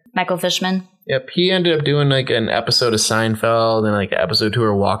for Michael Fishman. Yep, he ended up doing like an episode of Seinfeld and like an episode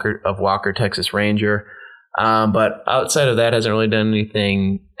to Walker, Texas Ranger. But outside of that, hasn't really done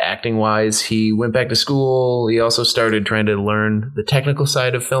anything acting-wise. He went back to school. He also started trying to learn the technical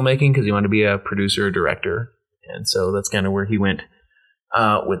side of filmmaking because he wanted to be a producer or director. And so that's kind of where he went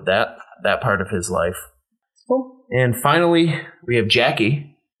with that part of his life. Cool. And finally, we have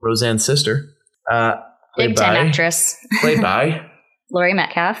Jackie, Roseanne's sister. Big-time actress. Played by Laurie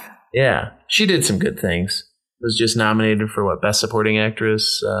Metcalf. Yeah. She did some good things. Was just nominated for Best Supporting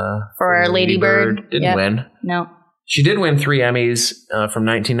Actress for Lady Bird. Didn't win. No. She did win 3 Emmys from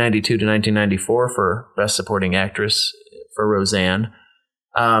 1992 to 1994 for Best Supporting Actress for Roseanne.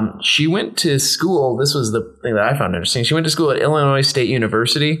 She went to school. This was the thing that I found interesting. She went to school at Illinois State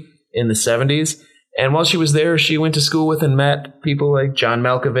University in the 70s. And while she was there, she went to school with and met people like John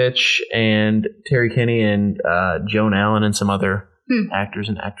Malkovich and Terry Kinney and Joan Allen and some other actors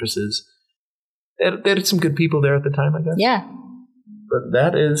and actresses. They had some good people there at the time, I guess. Yeah. But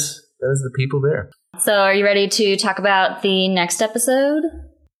that is the people there. So are you ready to talk about the next episode?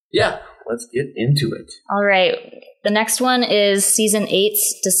 Yeah, let's get into it. All right. The next one is Season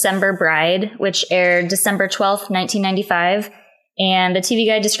 8's December Bride, which aired December 12th, 1995. And the TV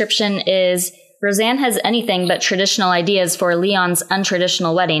Guide description is, Roseanne has anything but traditional ideas for Leon's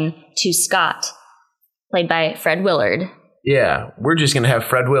untraditional wedding to Scott, played by Fred Willard. Yeah, we're just going to have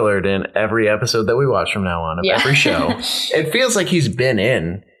Fred Willard in every episode that we watch from now on of every show. It feels like he's been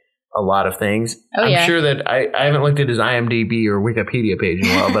in a lot of things. I'm sure that I haven't looked at his IMDb or Wikipedia page in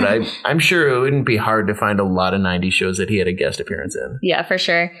a while, but I'm sure it wouldn't be hard to find a lot of 90s shows that he had a guest appearance in. Yeah, for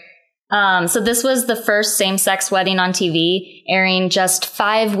sure. So this was the first same-sex wedding on TV, airing just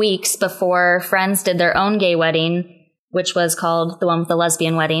 5 weeks before Friends did their own gay wedding, which was called The One with the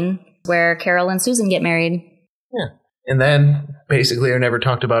Lesbian Wedding, where Carol and Susan get married. Yeah. And then basically are never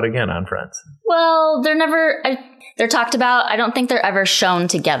talked about again on Friends. Well, they're talked about. I don't think they're ever shown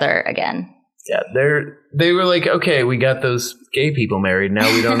together again. Yeah, they were like, okay, we got those gay people married.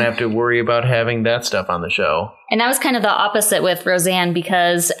 Now we don't have to worry about having that stuff on the show. And that was kind of the opposite with Roseanne,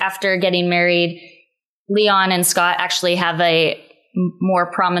 because after getting married, Leon and Scott actually have a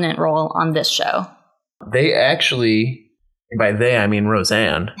more prominent role on this show. They actually, by they I mean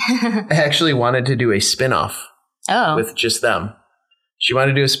Roseanne, actually wanted to do a spinoff. Oh. With just them. She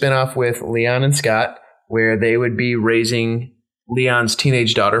wanted to do a spinoff with Leon and Scott, where they would be raising Leon's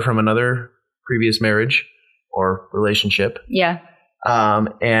teenage daughter from another previous marriage or relationship. Yeah.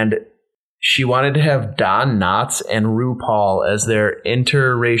 And she wanted to have Don Knotts and RuPaul as their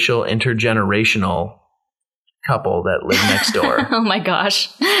interracial, intergenerational couple that lived next door. Oh my gosh.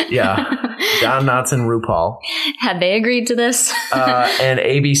 Yeah. Don Knotts and RuPaul. Had they agreed to this? And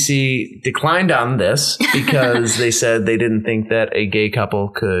ABC declined on this because they said they didn't think that a gay couple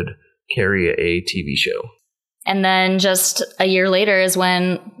could carry a TV show. And then just a year later is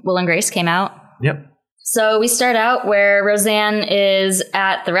when Will and Grace came out. Yep. So we start out where Roseanne is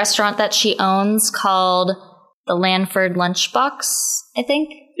at the restaurant that she owns called the Lanford Lunchbox, I think.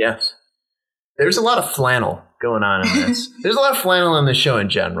 Yes. There's a lot of flannel going on in this. There's a lot of flannel in the show in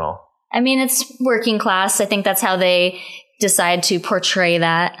general. I mean, it's working class. I think that's how they decide to portray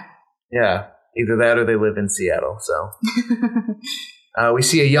that. Yeah. Either that or they live in Seattle. So we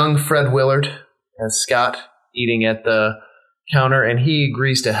see a young Fred Willard as Scott eating at the counter, and he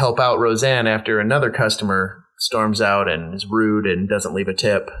agrees to help out Roseanne after another customer storms out and is rude and doesn't leave a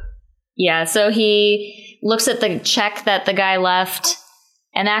tip. Yeah, so he looks at the check that the guy left,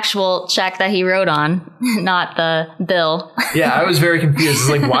 an actual check that he wrote on, not the bill. Yeah, I was very confused. It's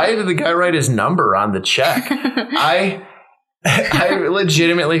like, why did the guy write his number on the check? I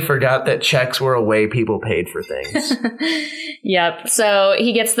legitimately forgot that checks were a way people paid for things. Yep. So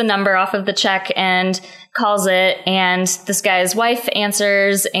he gets the number off of the check and calls it, and this guy's wife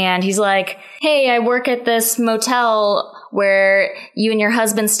answers, and he's like, hey, I work at this motel where you and your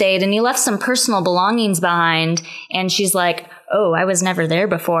husband stayed, and you left some personal belongings behind. And she's like, oh, I was never there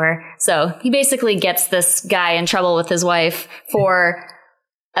before. So he basically gets this guy in trouble with his wife for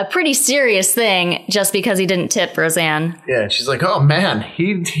a pretty serious thing just because he didn't tip Roseanne. Yeah, she's like, oh man,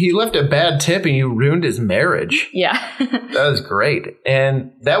 he left a bad tip and you ruined his marriage. Yeah. That was great.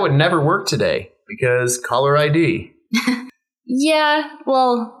 And that would never work today because caller ID. Yeah,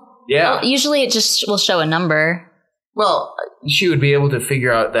 well, usually it just will show a number. Well, she would be able to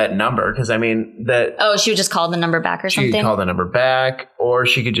figure out that number because, I mean, that... Oh, she would just call the number back or something? She could call the number back, or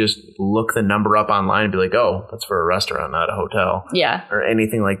she could just look the number up online and be like, oh, that's for a restaurant, not a hotel. Yeah. Or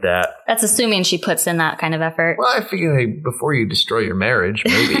anything like that. That's assuming she puts in that kind of effort. Well, I figure before you destroy your marriage,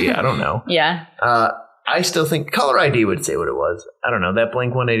 maybe. I don't know. Yeah. I still think Caller ID would say what it was. I don't know. That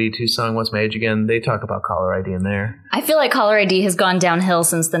Blink-182 song, What's My Age Again, they talk about Caller ID in there. I feel like caller ID has gone downhill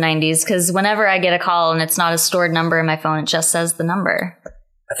since the 90s because whenever I get a call and it's not a stored number in my phone, it just says the number.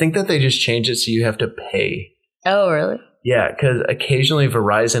 I think that they just changed it so you have to pay. Oh, really? Yeah, because occasionally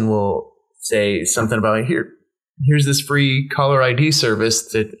Verizon will say something about, here's this free caller ID service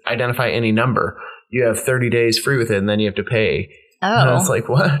to identify any number. You have 30 days free with it, and then you have to pay. Oh. And it's like,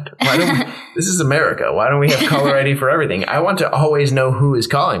 what? This is America. Why don't we have caller ID for everything? I want to always know who is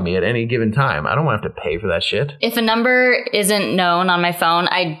calling me at any given time. I don't want to have to pay for that shit. If a number isn't known on my phone,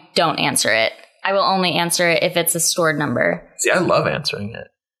 I don't answer it. I will only answer it if it's a stored number. See, I love answering it.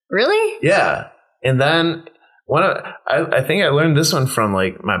 Really? Yeah. And then I think I learned this one from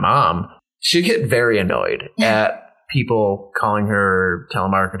like my mom. She'd get very annoyed at people calling her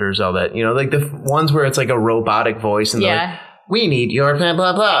telemarketers, all that. You know, like the ones where it's like a robotic voice and they're like, we need your blah,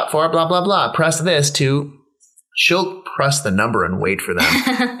 blah, blah for blah, blah, blah. Press this to. She'll press the number and wait for them.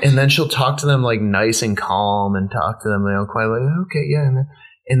 And then she'll talk to them like nice and calm and talk to them, you know, quite like, okay, yeah.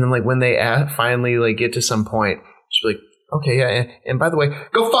 And then like when they finally like get to some point, she'll be like, okay, yeah. And by the way,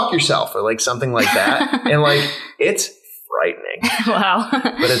 go fuck yourself or like something like that. And like, it's frightening. Wow.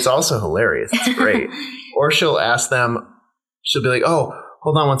 But it's also hilarious. It's great. Or she'll ask them, she'll be like, oh,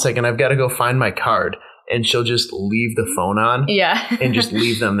 hold on one second. I've got to go find my card. And she'll just leave the phone on. Yeah. And just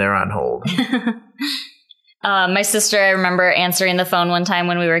leave them there on hold. My sister, I remember answering the phone one time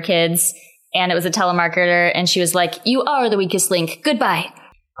when we were kids, and it was a telemarketer, and she was like, you are the weakest link. Goodbye.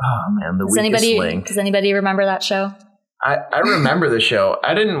 Oh, man, the weakest link. Does anybody remember that show? I remember the show.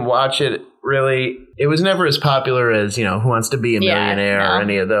 I didn't watch it really. It was never as popular as, you know, Who Wants to Be a Millionaire or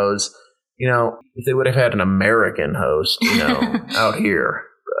any of those. You know, if they would have had an American host, you know, out here.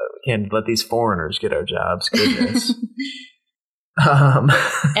 Can't let these foreigners get our jobs. Goodness.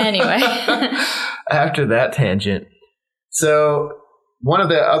 Anyway. After that tangent. So one of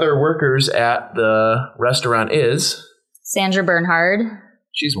the other workers at the restaurant is Sandra Bernhard.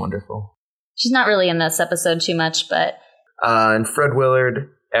 She's wonderful. She's not really in this episode too much, but and Fred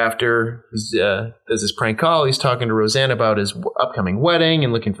Willard, after he does his prank call, he's talking to Roseanne about his upcoming wedding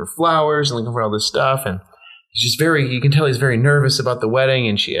and looking for flowers and looking for all this stuff. And he's just you can tell he's very nervous about the wedding,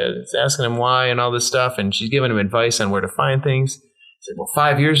 and she is asking him why and all this stuff, and she's giving him advice on where to find things. He said, well,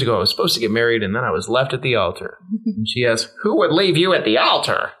 5 years ago I was supposed to get married, and then I was left at the altar. And she asks, who would leave you at the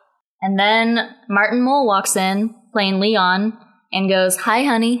altar? And then Martin Mull walks in, playing Leon, and goes, hi,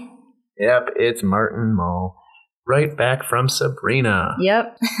 honey. Yep, it's Martin Mull. Right back from Sabrina.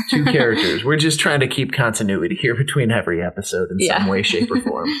 Yep. 2 characters. We're just trying to keep continuity here between every episode in some way, shape, or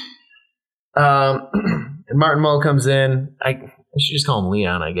form. And Martin Mull comes in. I should just call him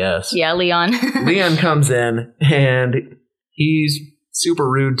Leon, I guess. Yeah, Leon. Leon comes in, and he's super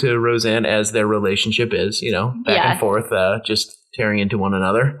rude to Roseanne, as their relationship is, you know, back and forth, just tearing into one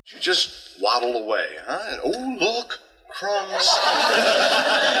another. Just waddle away, huh? Oh, look, crumbs.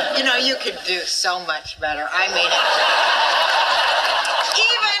 You know, you could do so much better. I mean,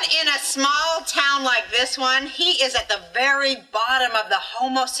 even in a small town like this one, he is at the very bottom of the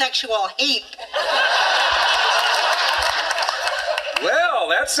homosexual heap. Well,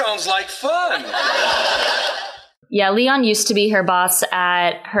 that sounds like fun. Yeah, Leon used to be her boss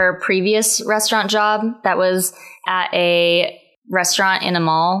at her previous restaurant job that was at a restaurant in a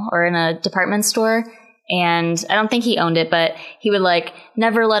mall or in a department store. And I don't think he owned it, but he would like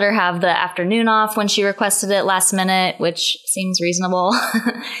never let her have the afternoon off when she requested it last minute, which seems reasonable.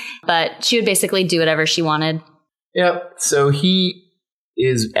 But she would basically do whatever she wanted. Yep. So he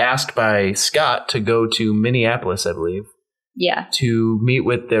is asked by Scott to go to Minneapolis, I believe. Yeah. To meet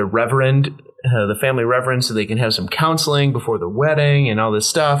with the reverend, the family reverend, so they can have some counseling before the wedding and all this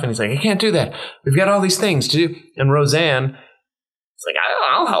stuff. And he's like, I can't do that. We've got all these things to do. And Roseanne is like,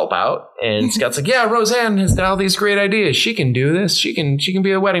 I'll help out. And Scott's like, yeah, Roseanne has got all these great ideas. She can do this. She can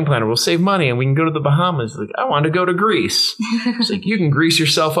be a wedding planner. We'll save money and we can go to the Bahamas. He's like, I want to go to Greece. He's like, you can grease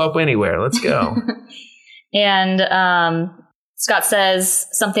yourself up anywhere. Let's go. And Scott says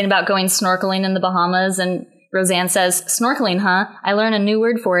something about going snorkeling in the Bahamas, and Roseanne says, snorkeling, huh? I learn a new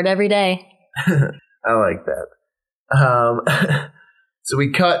word for it every day. I like that. So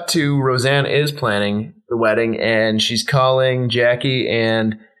we cut to Roseanne is planning the wedding, and she's calling Jackie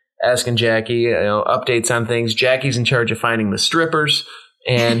and asking Jackie, updates on things. Jackie's in charge of finding the strippers,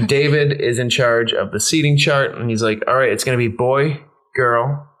 and David is in charge of the seating chart. And he's like, all right, it's going to be boy,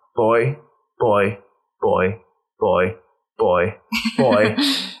 girl, boy, boy, boy, boy, boy, boy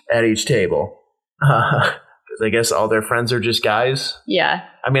at each table. Because I guess all their friends are just guys. Yeah.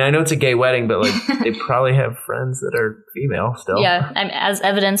 I mean, I know it's a gay wedding, but like they probably have friends that are female still. Yeah, as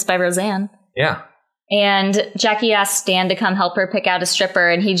evidenced by Roseanne. Yeah. And Jackie asks Dan to come help her pick out a stripper,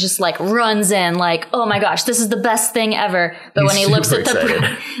 and he just like runs in like, oh my gosh, this is the best thing ever. But when he looks at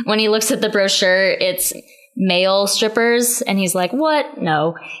the brochure, it's male strippers, and he's like, what?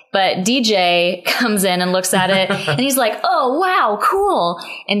 No. But DJ comes in and looks at it, and he's like, oh wow, cool.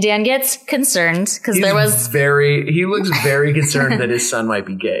 And Dan gets concerned because he looks very concerned that his son might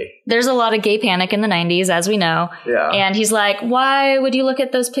be gay. There's a lot of gay panic in the 90s, as we know. Yeah. And he's like, why would you look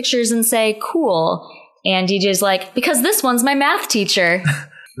at those pictures and say cool? And DJ's like, because this one's my math teacher.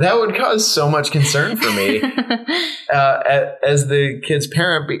 That would cause so much concern for me as the kid's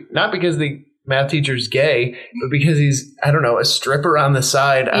parent, not because the math teacher's gay, but because he's, I don't know, a stripper on the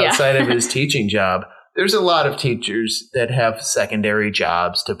side outside of his teaching job. There's a lot of teachers that have secondary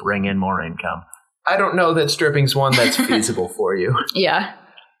jobs to bring in more income. I don't know that stripping's one that's feasible for you. Yeah.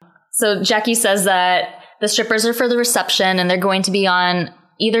 So Jackie says that the strippers are for the reception, and they're going to be on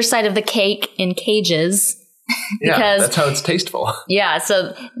either side of the cake in cages. Yeah, that's how it's tasteful. Yeah,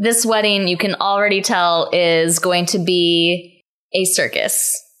 so this wedding, you can already tell, is going to be a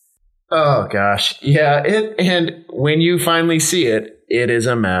circus. Oh, gosh. Yeah, and when you finally see it, it is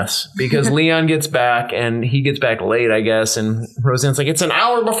a mess. Because Leon gets back, and he gets back late, I guess, and Roseanne's like, it's an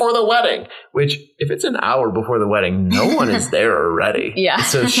hour before the wedding. Which, if it's an hour before the wedding, no one is there already. Yeah.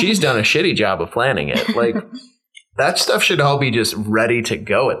 So she's done a shitty job of planning it. Like, that stuff should all be just ready to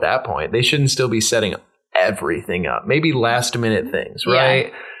go at that point. They shouldn't still be setting everything up. Maybe last minute things,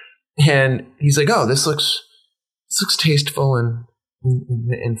 right? Yeah. And he's like, oh, this looks tasteful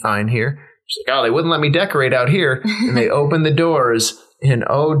and fine here. She's like, oh, they wouldn't let me decorate out here. And they open the doors, and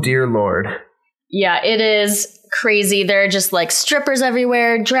oh dear Lord. Yeah, it is crazy. There are just like strippers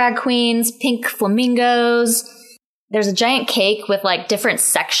everywhere, drag queens, pink flamingos. There's a giant cake with like different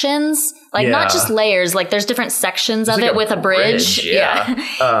sections, like not just layers, like there's different sections of it with a bridge. Yeah.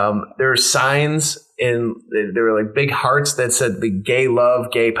 There are signs and there were like big hearts that said the gay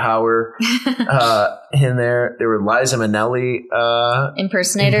love, gay power in there. There were Liza Minnelli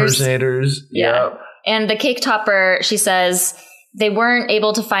impersonators. Yeah. And the cake topper, she says they weren't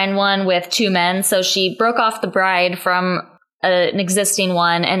able to find one with two men, so she broke off the bride from an existing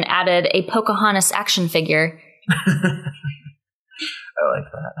one and added a Pocahontas action figure. I like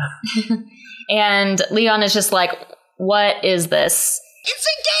that. And Leon is just like, what is this? It's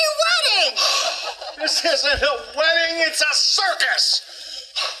a gay wedding! This isn't a wedding, it's a circus!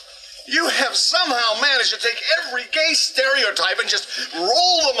 You have somehow managed to take every gay stereotype and just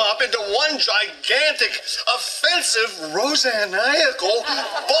roll them up into one gigantic, offensive, Roseanne-ical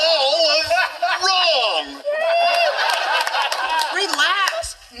ball of wrong!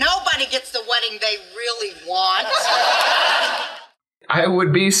 Relax. Nobody gets the wedding they really want. I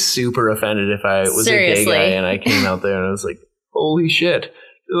would be super offended if I was a gay guy and I came out there and I was like, holy shit.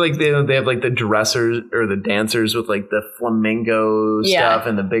 Like they have like the dressers or the dancers with like the flamingo stuff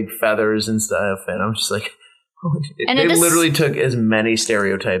and the big feathers and stuff. And I'm just like, they literally took as many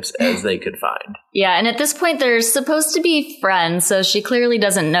stereotypes as they could find. Yeah. And at this point, they're supposed to be friends. So she clearly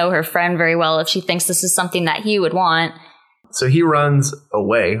doesn't know her friend very well if she thinks this is something that he would want. So he runs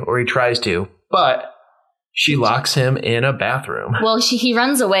away, or he tries to, but she locks him in a bathroom. Well, he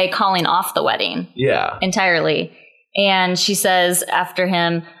runs away calling off the wedding. Yeah. Entirely. And she says after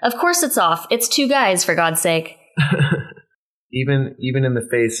him, of course it's off. It's two guys, for God's sake. Even in the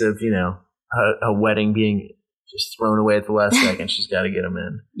face of, you know, a wedding being just thrown away at the last second, she's got to get him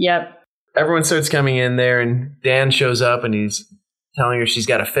in. Yep. Everyone starts coming in there, and Dan shows up, and he's telling her she's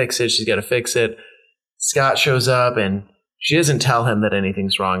got to fix it. She's got to fix it. Scott shows up, and she doesn't tell him that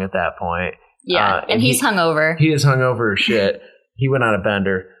anything's wrong at that point. Yeah, and he's hungover. He is hungover as shit. He went on a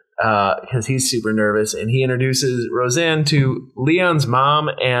bender because he's super nervous, and he introduces Roseanne to Leon's mom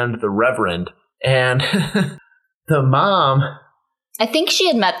and the Reverend. And the mom... I think she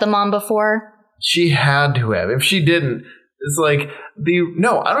had met the mom before. She had to have. If she didn't, it's like...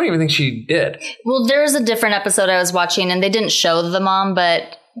 No, I don't even think she did. Well, there's a different episode I was watching, and they didn't show the mom,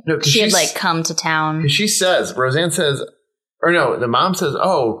 but she had like come to town. She says, Roseanne says... Or no, the mom says,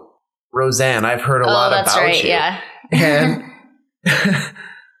 oh, Roseanne, I've heard a lot about right, you. Yeah. And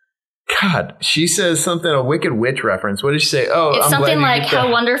God, she says something, a Wicked Witch reference. What did she say? Oh, it's I'm something glad like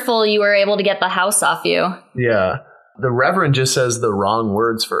how wonderful you were able to get the house off you. Yeah. The Reverend just says the wrong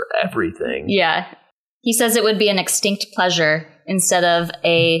words for everything. Yeah. He says it would be an extinct pleasure instead of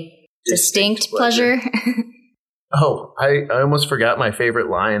a distinct pleasure. Oh, I almost forgot my favorite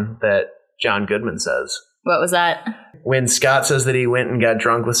line that John Goodman says. What was that? When Scott says that he went and got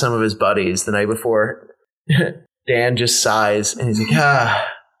drunk with some of his buddies the night before, Dan just sighs and he's like,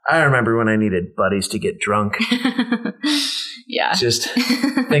 I remember when I needed buddies to get drunk. Yeah. Just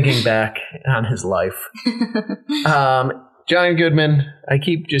thinking back on his life. John Goodman, I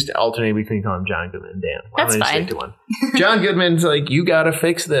keep just alternating between calling him John Goodman and Dan. That's fine. Stick to one? John Goodman's like, you got to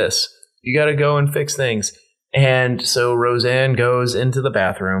fix this. You got to go and fix things. And so Roseanne goes into the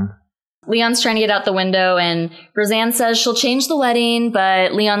bathroom. Leon's trying to get out the window, and Roseanne says she'll change the wedding,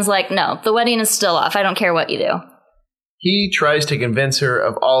 but Leon's like, no, the wedding is still off. I don't care what you do. He tries to convince her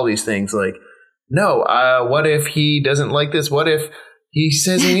of all these things, like, no, what if he doesn't like this? What if he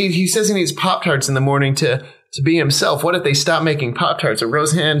says he needs Pop-Tarts in the morning to be himself? What if they stop making Pop-Tarts? And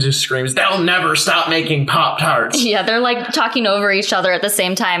Roseanne just screams, they'll never stop making Pop-Tarts. Yeah, they're like talking over each other at the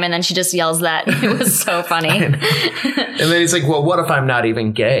same time, and then she just yells that. It was so funny. And then he's like, well, what if I'm not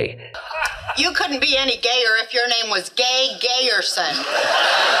even gay? You couldn't be any gayer if your name was Gay Gayerson.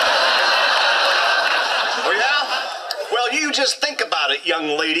 Oh, yeah? Well, you just think about it, young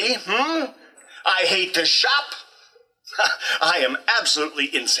lady. I hate to shop. I am absolutely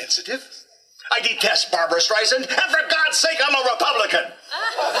insensitive. I detest Barbara Streisand, and for God's sake, I'm a Republican.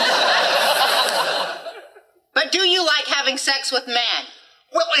 But do you like having sex with men?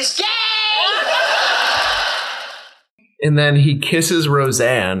 Well, it's gay! And then he kisses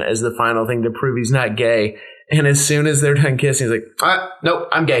Roseanne as the final thing to prove he's not gay. And as soon as they're done kissing, he's like, nope,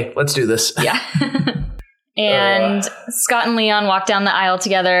 I'm gay. Let's do this. Yeah. And Scott and Leon walk down the aisle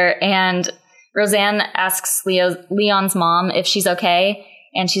together, and Roseanne asks Leon's mom if she's okay.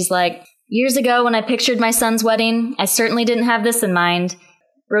 And she's like, years ago when I pictured my son's wedding, I certainly didn't have this in mind.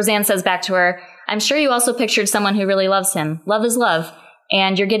 Roseanne says back to her, I'm sure you also pictured someone who really loves him. Love is love.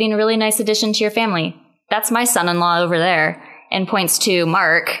 And you're getting a really nice addition to your family. That's my son-in-law over there. And points to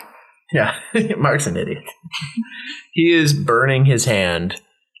Mark. Yeah, Mark's an idiot. He is burning his hand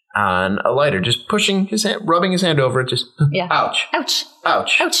on a lighter, just pushing his hand, rubbing his hand over it, just, ouch. Ouch.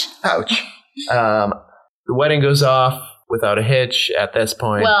 Ouch. Ouch. Ouch. The wedding goes off without a hitch at this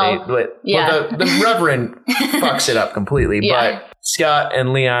point. The Reverend fucks it up completely, but Scott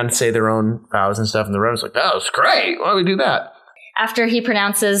and Leon say their own vows and stuff, and the Reverend's like, that was great. Why don't we do that? After he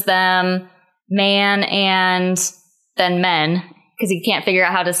pronounces them man and then men, because he can't figure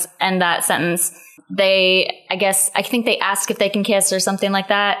out how to end that sentence, I think they ask if they can kiss or something like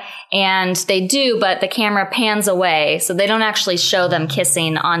that. And they do, but the camera pans away, so they don't actually show them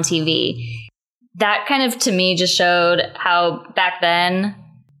kissing on TV. That kind of, to me, just showed how back then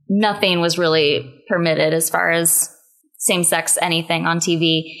nothing was really permitted as far as same-sex anything on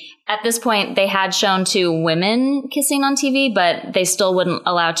TV. At this point, they had shown 2 women kissing on TV, but they still wouldn't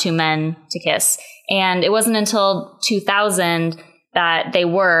allow 2 men to kiss. And it wasn't until 2000 that they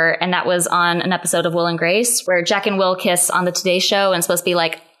were, and that was on an episode of Will and Grace, where Jack and Will kiss on the Today Show, and it's supposed to be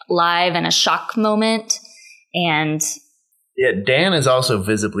like live and a shock moment. And yeah, Dan is also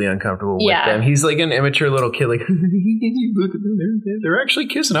visibly uncomfortable with them. He's like an immature little kid, like, look at them, they're actually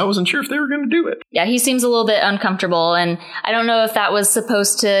kissing. I wasn't sure if they were going to do it. Yeah, he seems a little bit uncomfortable, and I don't know if that was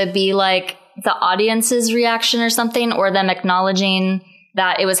supposed to be like the audience's reaction or something, or them acknowledging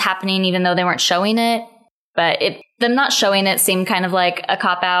that it was happening even though they weren't showing it. But them not showing it seemed kind of like a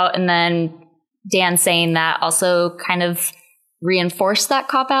cop-out, and then Dan saying that also kind of reinforced that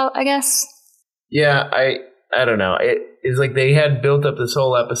cop-out, I guess. Yeah, I don't know. It's like they had built up this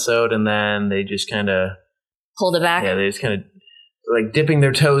whole episode, and then they just kind of pulled it back. Yeah, they just kind of like dipping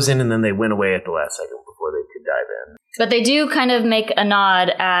their toes in, and then they went away at the last second before they could dive in. But they do kind of make a nod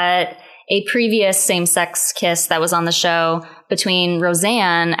at a previous same-sex kiss that was on the show between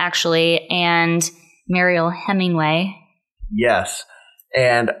Roseanne, actually, and Mariel Hemingway. Yes.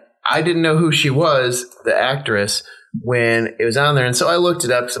 And I didn't know who she was, the actress, when it was on there. And so I looked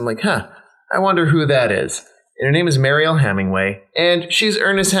it up because I'm like, I wonder who that is. And her name is Mariel Hemingway. And she's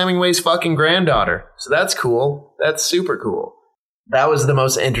Ernest Hemingway's fucking granddaughter. So that's cool. That's super cool. That was the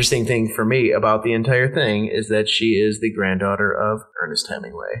most interesting thing for me about the entire thing, is that she is the granddaughter of Ernest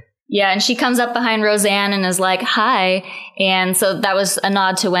Hemingway. Yeah, and she comes up behind Roseanne and is like, hi. And so that was a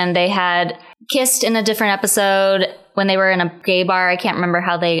nod to when they had kissed in a different episode when they were in a gay bar. I can't remember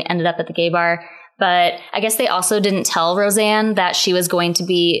how they ended up at the gay bar. But I guess they also didn't tell Roseanne that she was going to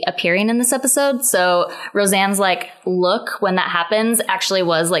be appearing in this episode. So Roseanne's like look when that happens actually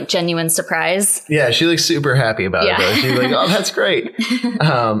was like genuine surprise. Yeah, she looks super happy about it though. She's like, oh, that's great.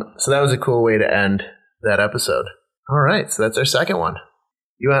 So that was a cool way to end that episode. All right, so that's our second one.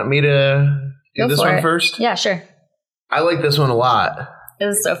 You want me to do this one first? Yeah, sure. I like this one a lot. It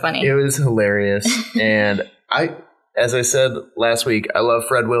was so funny. It was hilarious. And as I said last week, I love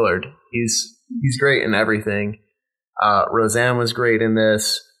Fred Willard. He's great in everything. Roseanne was great in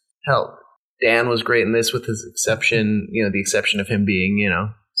this. Hell, Dan was great in this with his exception, the exception of him being,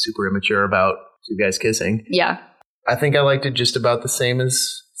 super immature about two guys kissing. Yeah. I think I liked it just about the same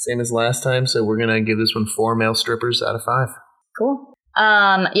as last time, so we're gonna give this one 4 male strippers out of 5. Cool.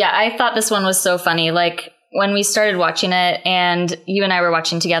 Yeah, I thought this one was so funny. Like when we started watching it, and you and I were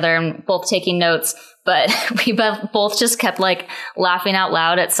watching together and both taking notes, but we both just kept like laughing out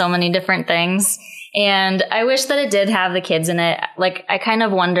loud at so many different things. And I wish that it did have the kids in it. Like, I kind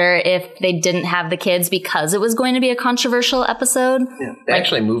of wonder if they didn't have the kids because it was going to be a controversial episode. Yeah, they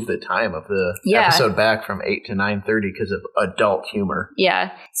actually moved the time of the episode back from 8 to 9:30 because of adult humor.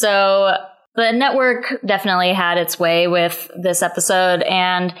 Yeah. So the network definitely had its way with this episode,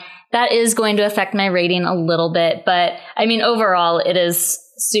 and that is going to affect my rating a little bit. But I mean, overall, it is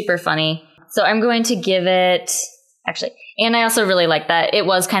super funny. So I'm going to give it, actually, and I also really like that it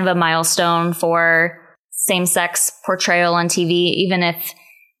was kind of a milestone for same-sex portrayal on TV, even if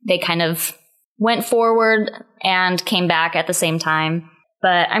they kind of went forward and came back at the same time.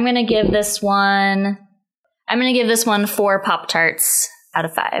 But I'm going to give this one 4 Pop-Tarts out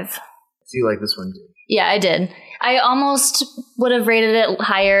of 5. So you like this one too? Yeah, I did. I almost would have rated it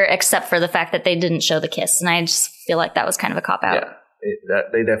higher, except for the fact that they didn't show the kiss, and I just feel like that was kind of a cop-out. Yeah,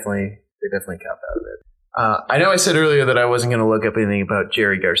 they definitely copped out of it. I know I said earlier that I wasn't going to look up anything about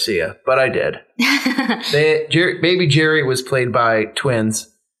Jerry Garcia, but I did. Baby Jerry was played by twins,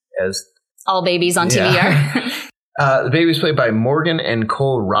 as all babies on TV are. The baby was played by Morgan and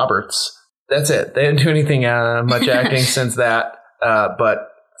Cole Roberts. That's it. They didn't do anything much acting since that, but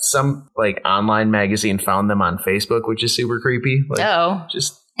some like online magazine found them on Facebook, which is super creepy. Like,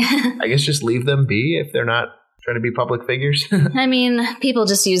 I guess just leave them be if they're not trying to be public figures. I mean, people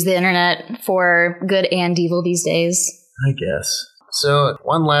just use the internet for good and evil these days. I guess. So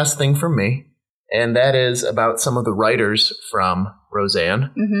one last thing from me, and that is about some of the writers from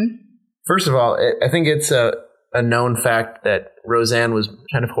Roseanne. Mm-hmm. First of all, I think it's a known fact that Roseanne was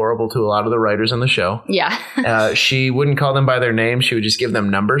kind of horrible to a lot of the writers on the show. Yeah. She wouldn't call them by their name. She would just give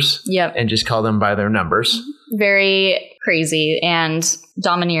them numbers. Yep. And just call them by their numbers. Very crazy and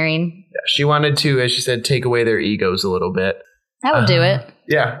domineering. She wanted to, as she said, take away their egos a little bit. That would do it.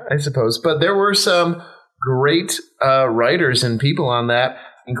 Yeah, I suppose. But there were some great writers and people on that,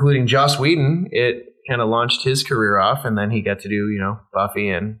 including Joss Whedon. It kind of launched his career off, and then he got to do, Buffy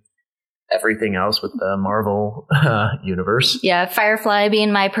and everything else with the Marvel universe. Yeah, Firefly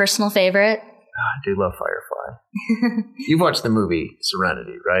being my personal favorite. I do love Firefly. You've watched the movie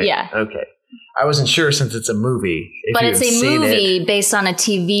Serenity, right? Yeah. Okay. I wasn't sure since it's a movie. But it's a movie based on a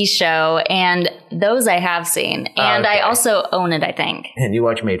TV show, and those I have seen. And I also own it, I think. And you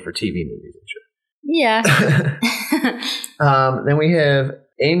watch made-for-TV movies, I'm sure. Yeah. Then we have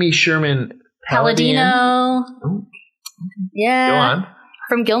Amy Sherman Palladino. Oh. Yeah. Go on.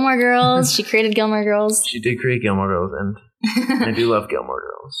 From Gilmore Girls. She created Gilmore Girls. She did create Gilmore Girls, and I do love Gilmore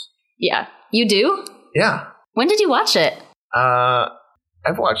Girls. Yeah. You do? Yeah. When did you watch it?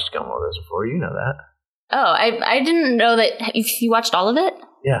 I've watched Gilmore Girls before. You know that. Oh, I didn't know that. You watched all of it?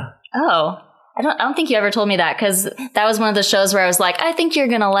 Yeah. Oh, I don't think you ever told me that, because that was one of the shows where I was like, I think you're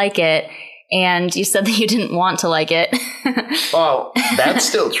gonna like it, and you said that you didn't want to like it. Well, that's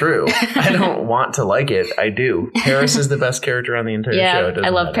still true. I don't want to like it. I do. Paris is the best character on the entire show. I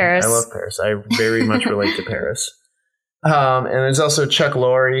love Paris. I love Paris. I very much relate to Paris. And there's also Chuck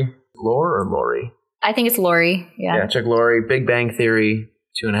Lorre. Lore or Laurie? I think it's Laurie. Yeah, Chuck Lorre, Big Bang Theory,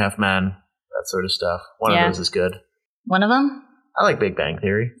 2.5 Men, that sort of stuff. One of those is good. One of them? I like Big Bang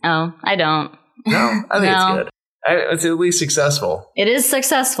Theory. Oh, I don't. No, I think it's good. It's at least successful. It is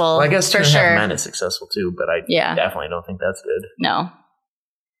successful. Well, I guess for 2.5 sure. Men is successful too, but I definitely don't think that's good. No.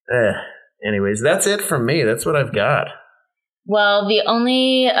 Anyways, that's it from me. That's what I've got. Well, the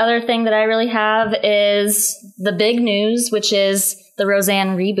only other thing that I really have is the big news, which is the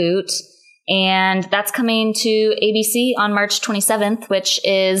Roseanne reboot. And that's coming to ABC on March 27th, which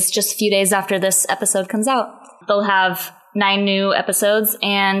is just a few days after this episode comes out. They'll have 9 new episodes,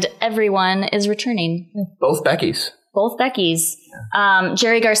 and everyone is returning. Both Beckys. Both Beckys.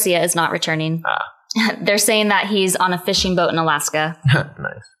 Jerry Garcia is not returning. They're saying that he's on a fishing boat in Alaska.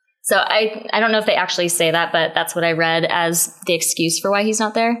 Nice. So I don't know if they actually say that, but that's what I read as the excuse for why he's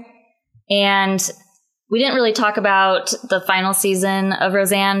not there. And we didn't really talk about the final season of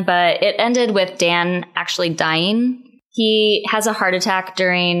Roseanne, but it ended with Dan actually dying. He has a heart attack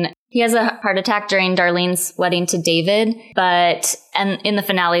during Darlene's wedding to David, and in the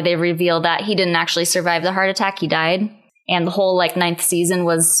finale they reveal that he didn't actually survive the heart attack, he died. And the whole 9th season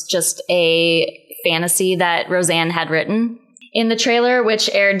was just a fantasy that Roseanne had written. In the trailer, which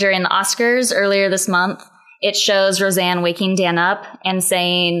aired during the Oscars earlier this month, it shows Roseanne waking Dan up and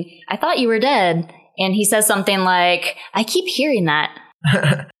saying, "I thought you were dead." And he says something like, "I keep hearing that."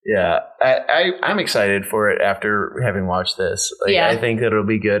 Yeah, I'm excited for it after having watched this. Like, Yeah. I think that it'll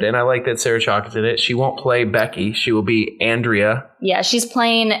be good. And I like that Sarah Chalke's in it. She won't play Becky. She will be Andrea. Yeah, she's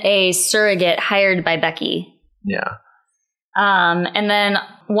playing a surrogate hired by Becky. Yeah. And then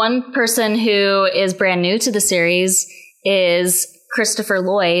one person who is brand new to the series is Christopher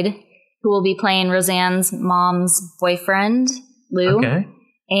Lloyd, who will be playing Roseanne's mom's boyfriend, Lou. Okay.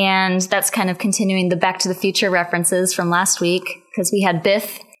 And that's kind of continuing the Back to the Future references from last week, because we had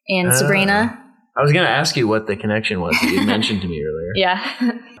Biff in Sabrina. I was going to ask you what the connection was that you mentioned to me earlier.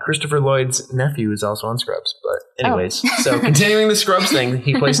 Yeah. Christopher Lloyd's nephew is also on Scrubs. But anyways, so continuing the Scrubs thing,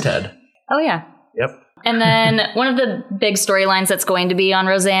 he plays Ted. Oh, yeah. Yep. And then one of the big storylines that's going to be on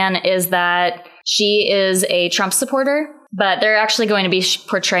Roseanne is that she is a Trump supporter, but they're actually going to be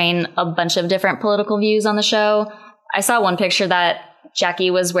portraying a bunch of different political views on the show. I saw one picture that Jackie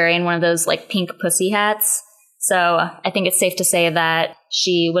was wearing one of those like pink pussy hats. So I think it's safe to say that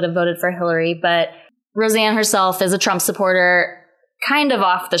she would have voted for Hillary, but Roseanne herself is a Trump supporter, kind of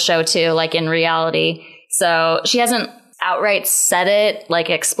off the show too, like in reality. So she hasn't outright said it like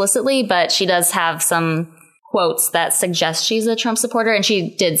explicitly, but she does have some quotes that suggest she's a Trump supporter, and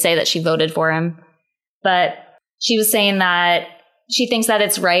she did say that she voted for him. But she was saying that she thinks that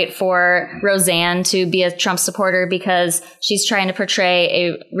it's right for Roseanne to be a Trump supporter because she's trying to portray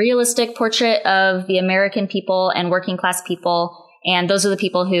a realistic portrait of the American people and working class people, and those are the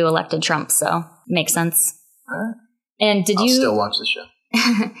people who elected Trump, so it makes sense. And I'll still watch the show.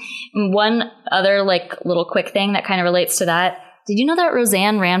 One other like little quick thing that kind of relates to that. Did you know that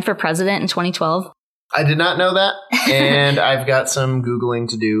Roseanne ran for president in 2012? I did not know that, and I've got some Googling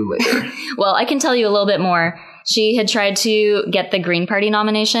to do later. Well, I can tell you a little bit more. She had tried to get the Green Party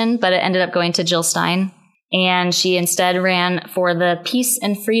nomination, but it ended up going to Jill Stein, and she instead ran for the Peace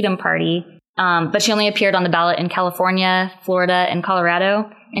and Freedom Party, but she only appeared on the ballot in California, Florida, and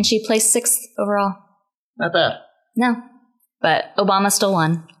Colorado, and she placed 6th overall. Not bad. No. But Obama still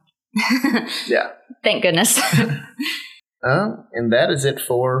won. Yeah. Thank goodness. And that is it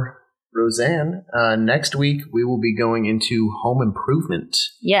for Roseanne. Next week, we will be going into Home Improvement.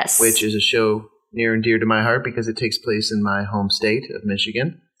 Yes. Which is a show near and dear to my heart because it takes place in my home state of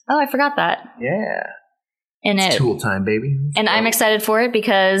Michigan. Oh, I forgot that. Yeah. And it's Tool time, baby. And I'm excited for it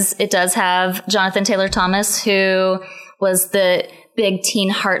because it does have Jonathan Taylor Thomas, who was the big teen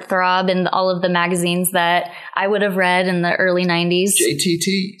heartthrob in all of the magazines that I would have read in the early 90s.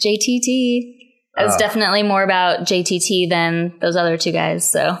 JTT. It was definitely more about JTT than those other two guys.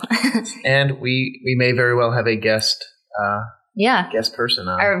 So, and we may very well have a guest. Guest person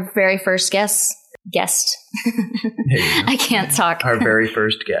on. Our very first guest. I can't talk. Our very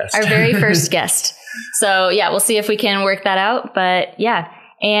first guest. Our very first guest. So yeah, we'll see if we can work that out. But yeah.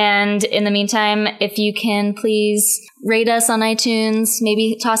 And in the meantime, if you can please rate us on iTunes,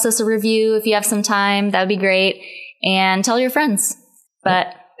 maybe toss us a review if you have some time, that would be great. And tell your friends.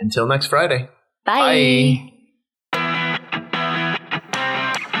 But until next Friday. Bye.